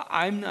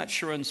 I'm not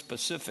sure on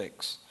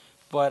specifics,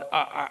 but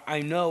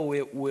I know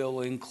it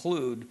will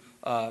include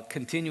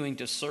continuing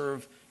to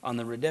serve on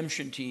the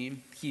Redemption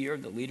team here,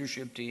 the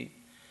leadership team,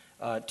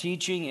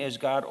 teaching as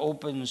God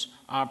opens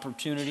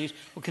opportunities.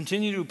 We'll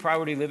continue to do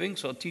priority living,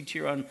 so I'll teach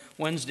here on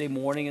Wednesday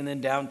morning and then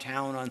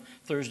downtown on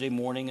Thursday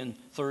morning and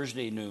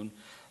Thursday noon.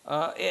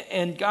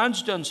 And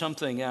God's done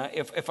something.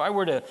 If I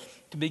were to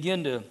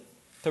begin to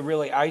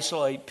really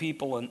isolate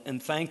people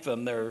and thank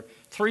them, there are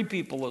three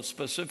people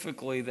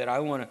specifically that I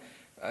want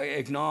to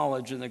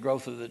acknowledge in the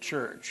growth of the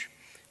church.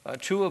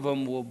 Two of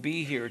them will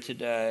be here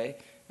today.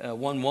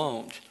 One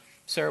won't.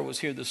 Sarah was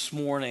here this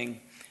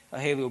morning.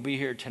 Haley will be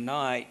here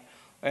tonight.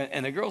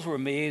 And the girls were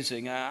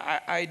amazing.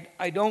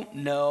 I don't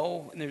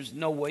know, and there's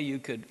no way you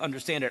could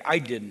understand it. I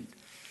didn't.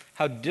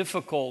 How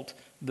difficult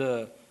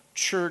the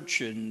church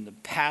and the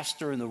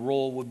pastor and the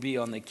role would be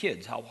on the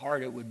kids. How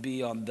hard it would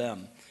be on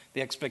them.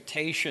 The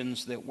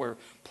expectations that were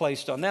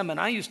placed on them. And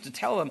I used to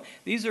tell them,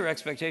 these are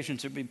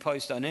expectations that would be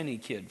placed on any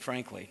kid,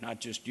 frankly,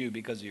 not just you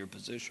because of your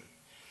position.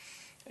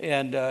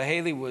 And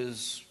Haley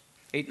was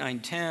 8, 9,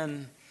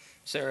 10.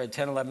 Sarah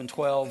 10, 11,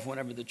 12,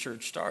 whenever the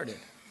church started.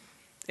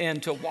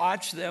 And to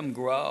watch them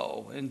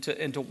grow and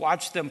to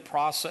watch them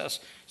process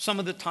some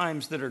of the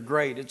times that are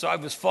great. It's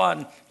always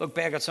fun. Look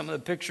back at some of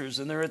the pictures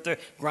and they're at the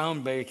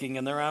groundbreaking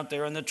and they're out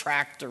there in the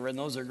tractor and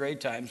those are great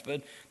times.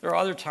 But there are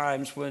other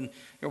times when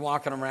you're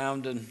walking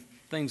around and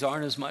things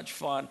aren't as much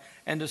fun.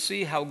 And to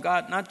see how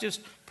God not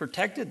just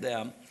protected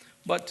them,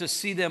 but to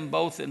see them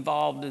both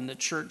involved in the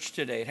church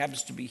today. It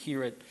happens to be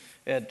here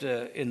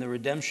in the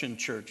Redemption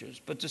churches.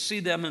 But to see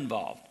them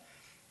involved.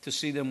 To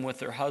see them with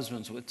their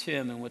husbands, with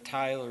Tim and with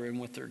Tyler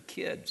and with their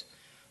kids.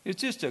 It's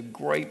just a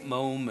great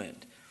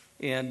moment.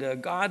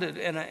 And God,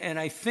 and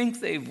I think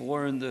they've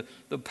learned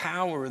the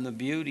power and the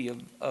beauty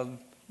of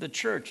the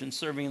church and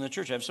serving in the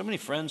church. I have so many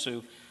friends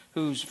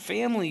whose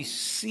families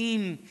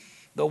seem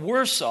the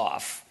worse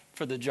off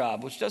for the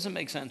job, which doesn't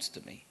make sense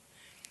to me.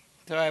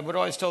 So I would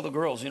always tell the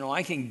girls,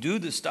 I can do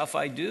the stuff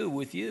I do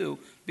with you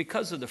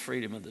because of the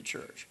freedom of the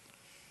church.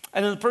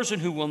 And then the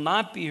person who will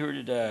not be here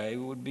today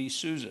would be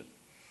Susan.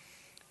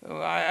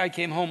 I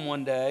came home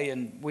one day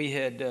and we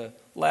had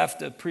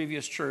left a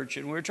previous church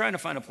and we were trying to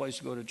find a place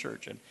to go to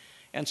church.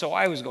 And so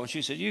I was going.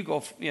 She said, you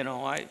go,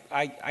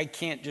 I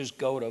can't just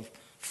go to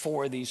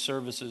 4 of these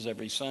services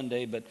every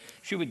Sunday, but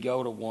she would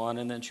go to one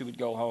and then she would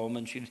go home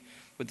and she'd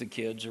with the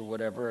kids or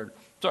whatever.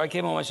 So I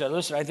came home and I said,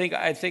 listen, I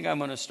think I'm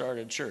going to start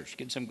a church,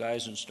 get some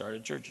guys and start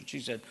a church. And she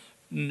said,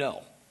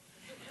 no,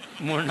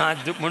 we're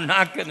not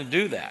going to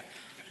do that.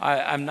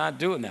 I'm not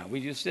doing that.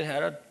 We just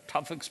had a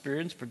tough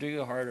experience,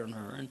 particularly hard on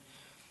her. And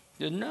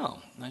didn't know.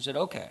 And I said,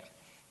 okay.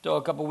 So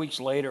a couple weeks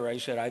later, I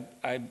said,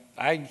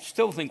 I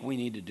still think we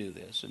need to do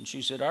this. And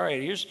she said, all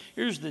right,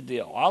 here's the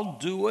deal. I'll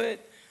do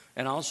it,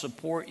 and I'll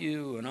support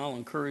you, and I'll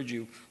encourage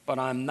you, but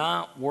I'm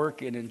not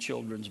working in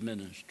children's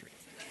ministry.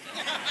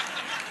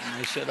 And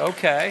I said,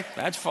 okay,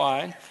 that's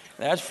fine.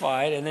 That's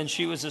fine. And then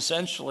she was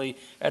essentially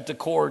at the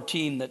core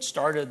team that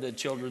started the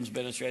children's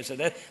ministry. I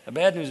said, the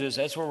bad news is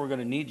that's where we're going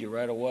to need you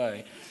right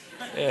away.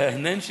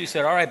 And then she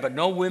said, all right, but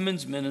no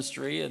women's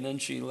ministry. And then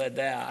she led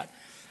that.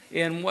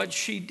 And what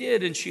she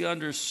did, and she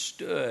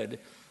understood,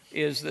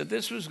 is that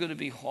this was going to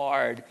be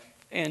hard.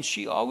 And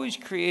she always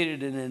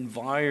created an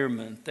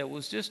environment that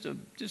was just a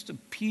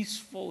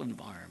peaceful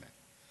environment.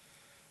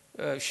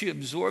 She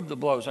absorbed the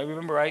blows. I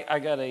remember I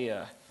got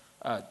a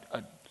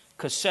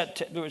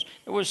cassette.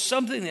 There was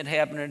something that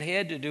happened. It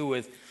had to do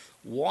with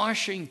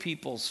washing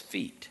people's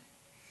feet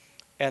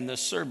and the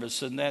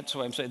service. And that's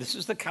why I'm saying this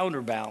is the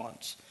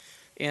counterbalance.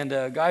 And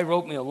a guy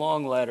wrote me a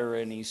long letter,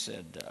 and he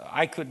said,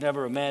 I could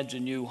never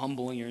imagine you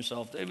humbling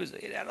yourself.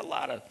 It had a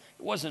lot of,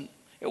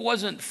 it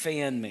wasn't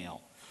fan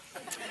mail.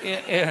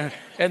 And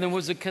there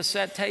was a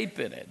cassette tape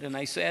in it. And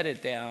I sat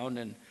it down,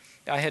 and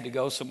I had to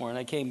go somewhere. And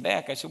I came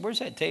back. I said, where's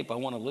that tape? I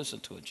want to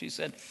listen to it. She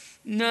said,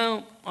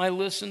 no, I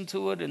listened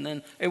to it. And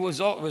then it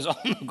was on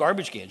the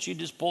garbage can. She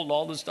just pulled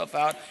all the stuff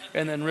out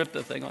and then ripped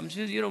the thing off. She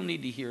said, you don't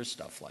need to hear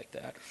stuff like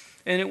that.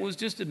 And it was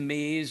just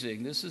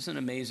amazing. This is an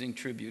amazing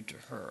tribute to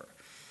her.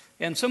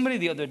 And somebody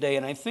the other day,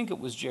 and I think it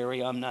was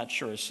Jerry, I'm not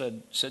sure,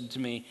 said to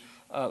me,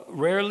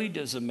 rarely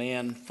does a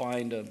man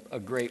find a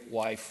great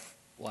wife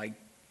like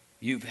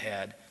you've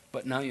had,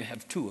 but now you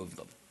have two of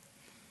them.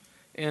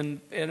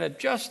 And at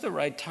just the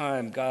right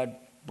time, God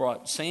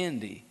brought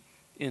Sandy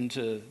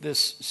into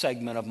this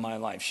segment of my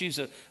life. She's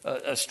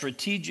a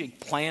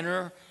strategic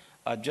planner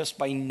just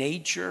by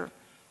nature.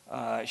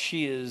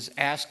 She is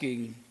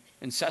asking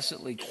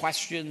incessantly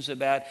questions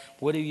about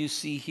what do you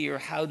see here?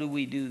 How do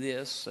we do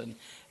this?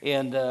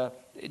 And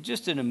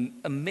just an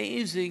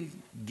amazing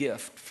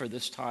gift for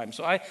this time.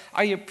 So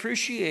I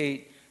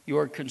appreciate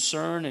your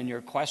concern and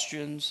your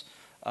questions.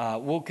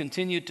 We'll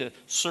continue to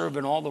serve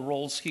in all the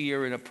roles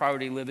here in a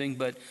Priority Living,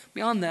 but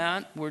beyond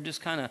that, we're just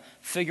kind of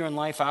figuring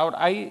life out.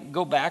 I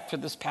go back to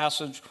this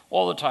passage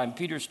all the time.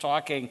 Peter's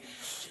talking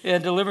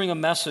and delivering a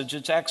message.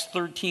 It's Acts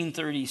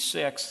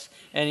 13:36,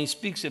 and he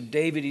speaks of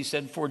David. He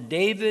said, for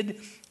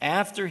David,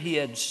 after he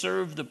had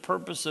served the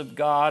purpose of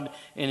God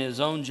in his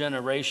own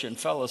generation,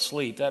 fell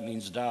asleep, that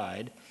means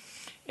died,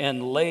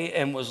 and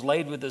was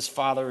laid with his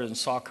father and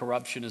saw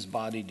corruption, his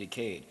body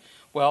decayed.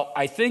 Well,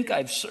 I think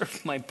I've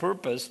served my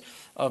purpose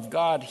of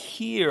God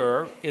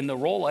here in the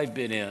role I've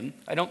been in.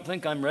 I don't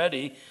think I'm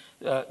ready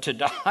to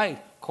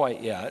die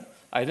quite yet.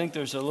 I think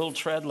there's a little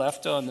tread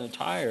left on the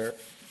tire.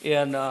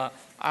 And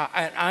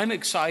I'm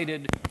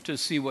excited to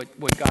see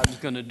what God's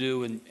going to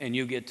do, and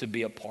you get to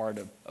be a part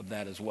of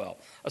that as well.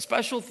 A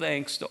special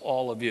thanks to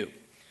all of you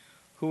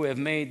who have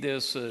made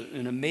this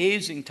an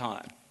amazing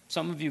time.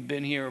 Some of you have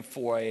been here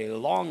for a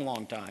long,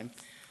 long time.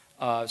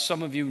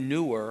 Some of you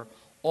newer.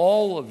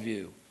 All of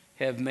you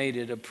have made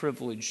it a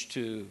privilege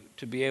to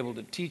be able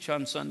to teach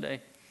on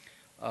Sunday,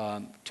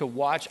 to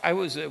watch.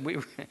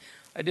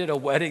 I did a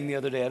wedding the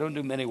other day. I don't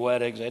do many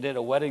weddings. I did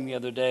a wedding the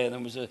other day, and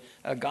there was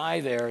a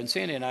guy there, and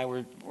Sandy and I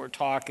were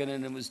talking,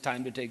 and it was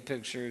time to take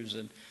pictures,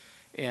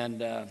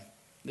 and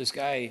this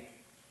guy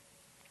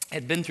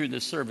had been through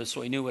this service,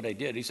 so he knew what I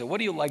did. He said, what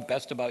do you like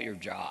best about your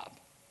job?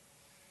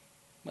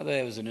 Well,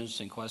 that was an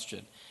interesting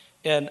question.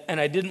 And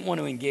I didn't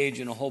want to engage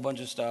in a whole bunch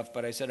of stuff,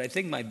 but I said, I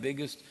think my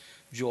biggest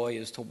joy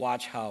is to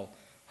watch how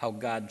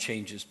God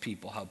changes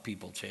people, how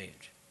people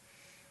change.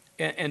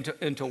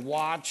 And to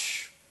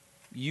watch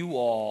you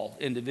all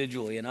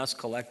individually and us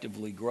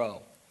collectively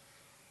grow.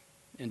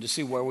 And to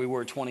see where we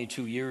were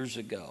 22 years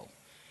ago.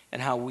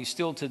 And how we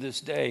still to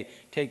this day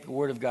take the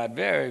Word of God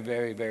very,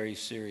 very, very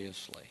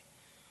seriously.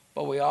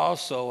 But we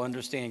also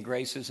understand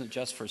grace isn't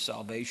just for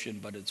salvation,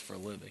 but it's for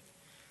living.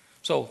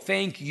 So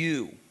thank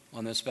you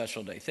on this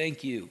special day.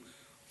 Thank you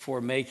for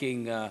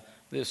making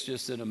this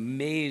just an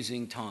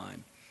amazing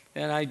time.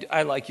 And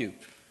I like you.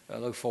 I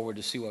look forward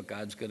to see what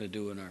God's going to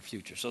do in our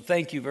future. So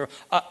thank you very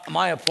much.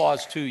 My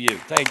applause to you.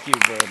 Thank you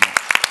very much.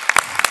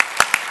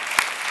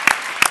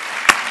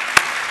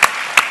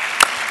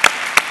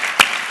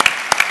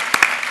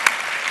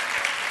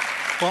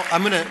 Well,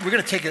 we're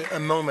gonna take a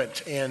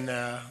moment and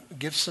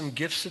give some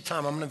gifts to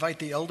Tom. I'm gonna invite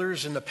the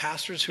elders and the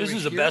pastors who are here.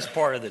 This is the best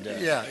part of the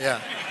day. Yeah.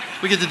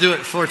 We get to do it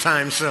 4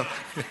 times, so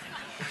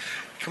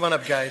come on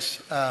up,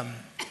 guys.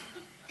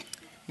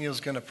 Neil's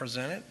gonna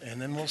present it,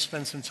 and then we'll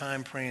spend some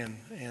time praying,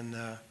 and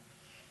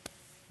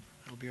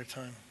it'll be our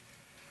time.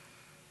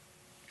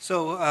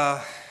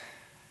 So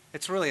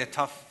it's really a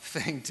tough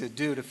thing to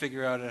do, to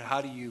figure out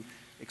how do you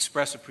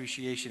express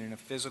appreciation in a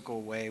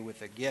physical way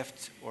with a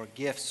gift or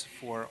gifts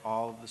for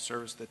all of the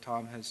service that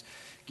Tom has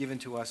given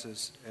to us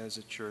as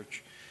a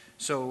church.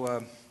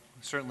 So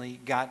certainly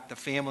got the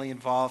family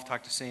involved,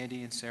 talked to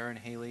Sandy and Sarah and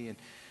Haley,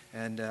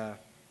 and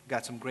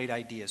got some great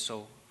ideas.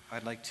 So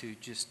I'd like to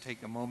just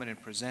take a moment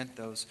and present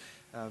those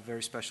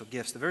very special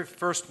gifts. The very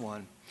first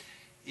one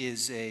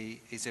is a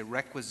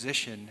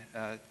requisition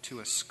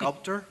to a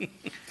sculptor.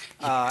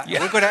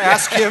 We're going to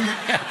ask him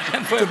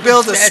to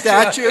build a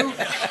statue.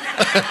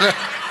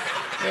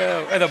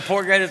 And the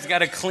poor guy that's got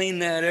to clean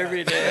that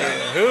every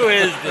day. Who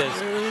is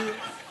this?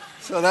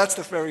 So that's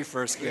the very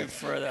first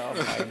gift.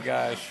 Oh my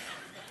gosh.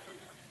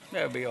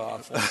 That'd be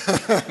awful.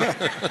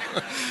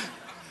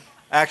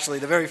 Actually,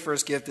 the very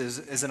first gift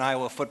is an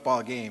Iowa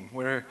football game.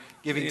 We're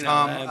giving You know,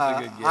 Tom that's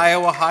a good gift.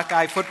 Iowa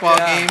Hawkeye football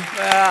game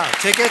Yeah.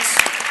 tickets.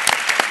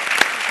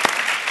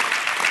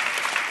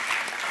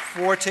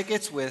 4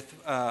 tickets with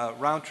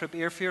round-trip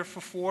airfare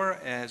for 4,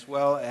 as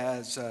well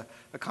as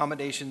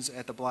accommodations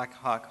at the Black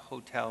Hawk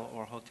Hotel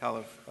or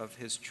hotel of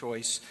his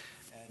choice.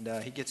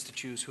 And he gets to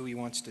choose who he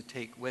wants to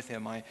take with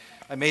him. I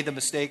made the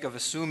mistake of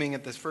assuming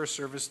at this first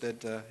service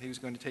that he was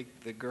going to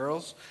take the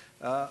girls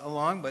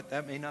along, but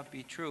that may not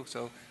be true.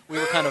 So we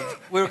were kind of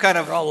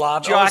They're all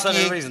loud. All of a sudden, jockeying,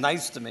 everybody's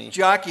nice to me.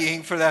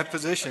 jockeying for that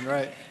position,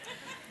 right?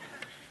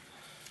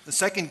 The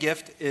second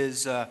gift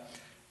is a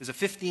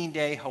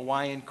 15-day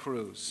Hawaiian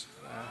cruise.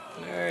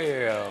 There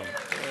you go.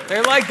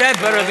 They like that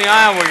better than the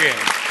Iowa game.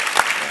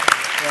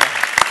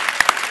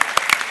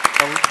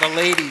 The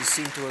ladies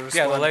seem to have responded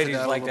Yeah, the ladies to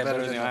that like a that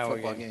little better better than the than Iowa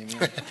football game.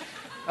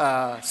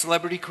 game.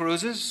 Celebrity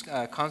cruises,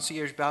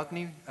 concierge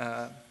balcony,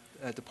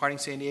 departing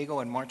San Diego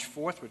on March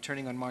 4th,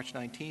 returning on March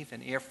 19th,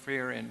 and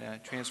airfare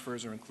and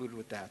transfers are included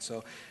with that.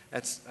 So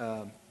that's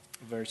a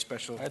very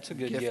special That's a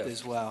good gift.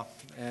 as well.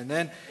 And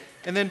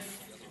then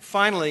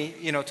finally,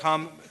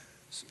 Tom,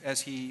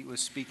 as he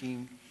was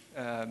speaking,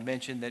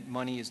 mentioned that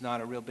money is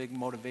not a real big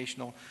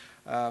motivational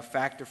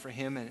factor for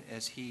him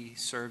as he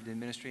served in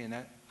ministry, and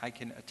that I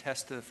can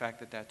attest to the fact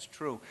that that's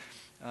true.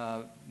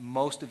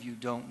 Most of you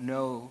don't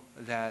know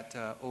that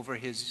over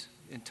his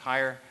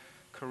entire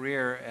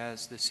career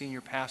as the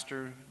senior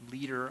pastor,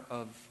 leader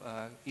of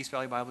East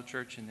Valley Bible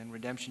Church and then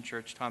Redemption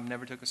Church, Tom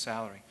never took a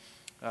salary.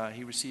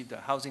 He received a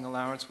housing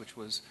allowance, which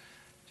was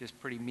just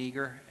pretty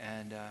meager,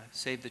 and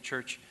saved the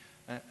church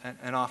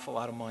an awful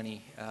lot of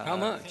money. How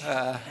much?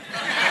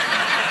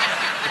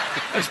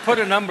 Let's put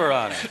a number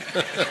on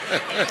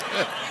it.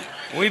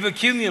 We've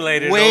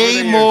accumulated over the Way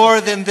years.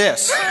 more than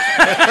this.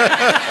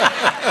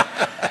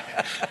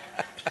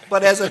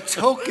 But as a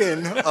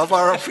token of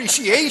our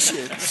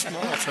appreciation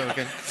Small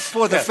token.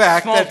 for the Yeah,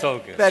 fact small that,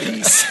 token. that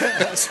he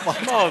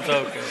Small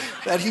token.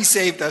 that he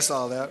saved us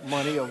all that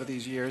money over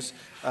these years.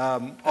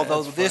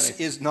 Although That's this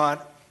funny. is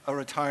not a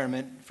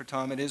retirement for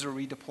Tom, it is a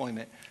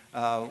redeployment.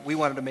 We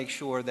wanted to make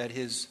sure that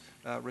his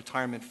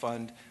retirement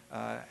fund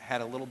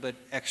had a little bit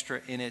extra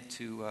in it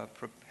to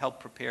help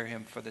prepare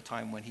him for the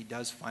time when he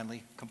does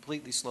finally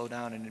completely slow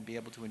down and be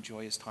able to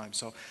enjoy his time.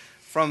 So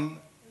from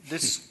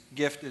this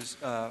gift is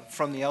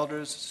from the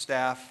elders,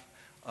 staff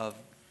of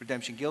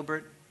Redemption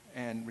Gilbert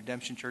and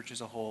Redemption Church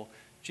as a whole,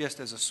 just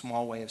as a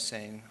small way of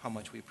saying how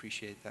much we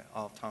appreciate that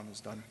all Tom has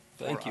done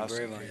for Thank you us.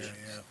 very much.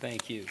 Yeah.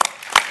 Thank you.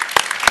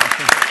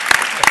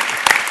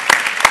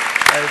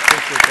 I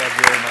appreciate that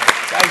very much.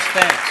 Guys,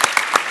 thanks.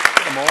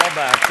 Get them all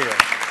back here.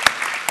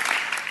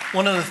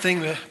 One other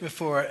thing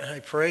before I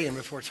pray and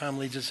before Tom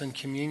leads us in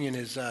communion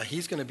is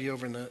he's going to be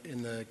over in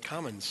the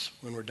Commons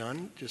when we're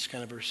done, just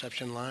kind of a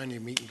reception line. You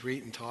meet and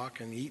greet and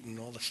talk and eat and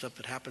all the stuff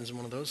that happens in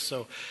one of those.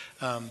 So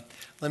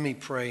let me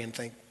pray and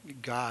thank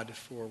God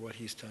for what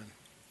he's done.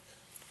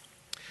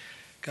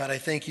 God, I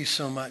thank you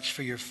so much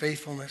for your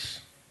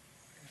faithfulness,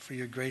 for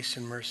your grace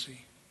and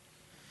mercy.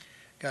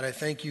 God, I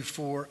thank you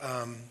for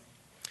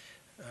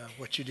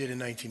what you did in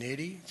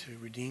 1980 to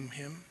redeem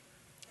him.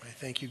 I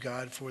thank you,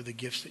 God, for the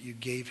gifts that you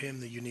gave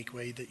him, the unique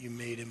way that you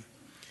made him.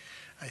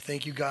 I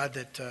thank you, God,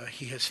 that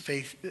he has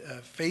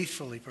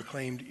faithfully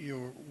proclaimed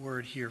your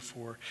word here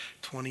for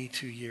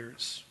 22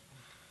 years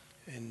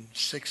in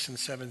 6 and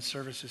 7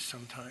 services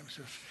sometimes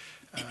of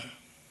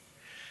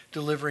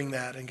delivering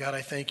that. And God,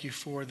 I thank you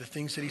for the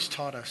things that he's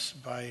taught us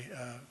by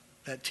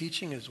that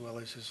teaching as well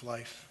as his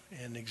life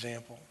and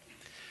example.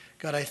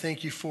 God, I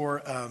thank you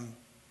for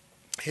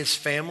his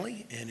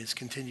family and his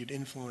continued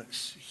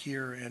influence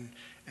here and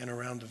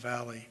around the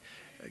valley.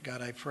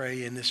 God, I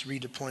pray in this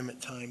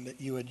redeployment time that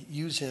you would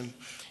use him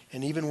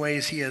in even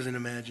ways he hasn't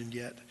imagined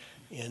yet.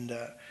 And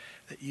that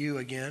you,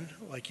 again,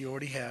 like you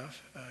already have,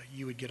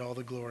 you would get all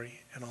the glory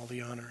and all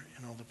the honor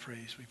and all the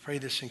praise. We pray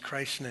this in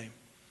Christ's name.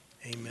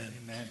 Amen.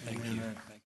 Amen. Amen. Amen.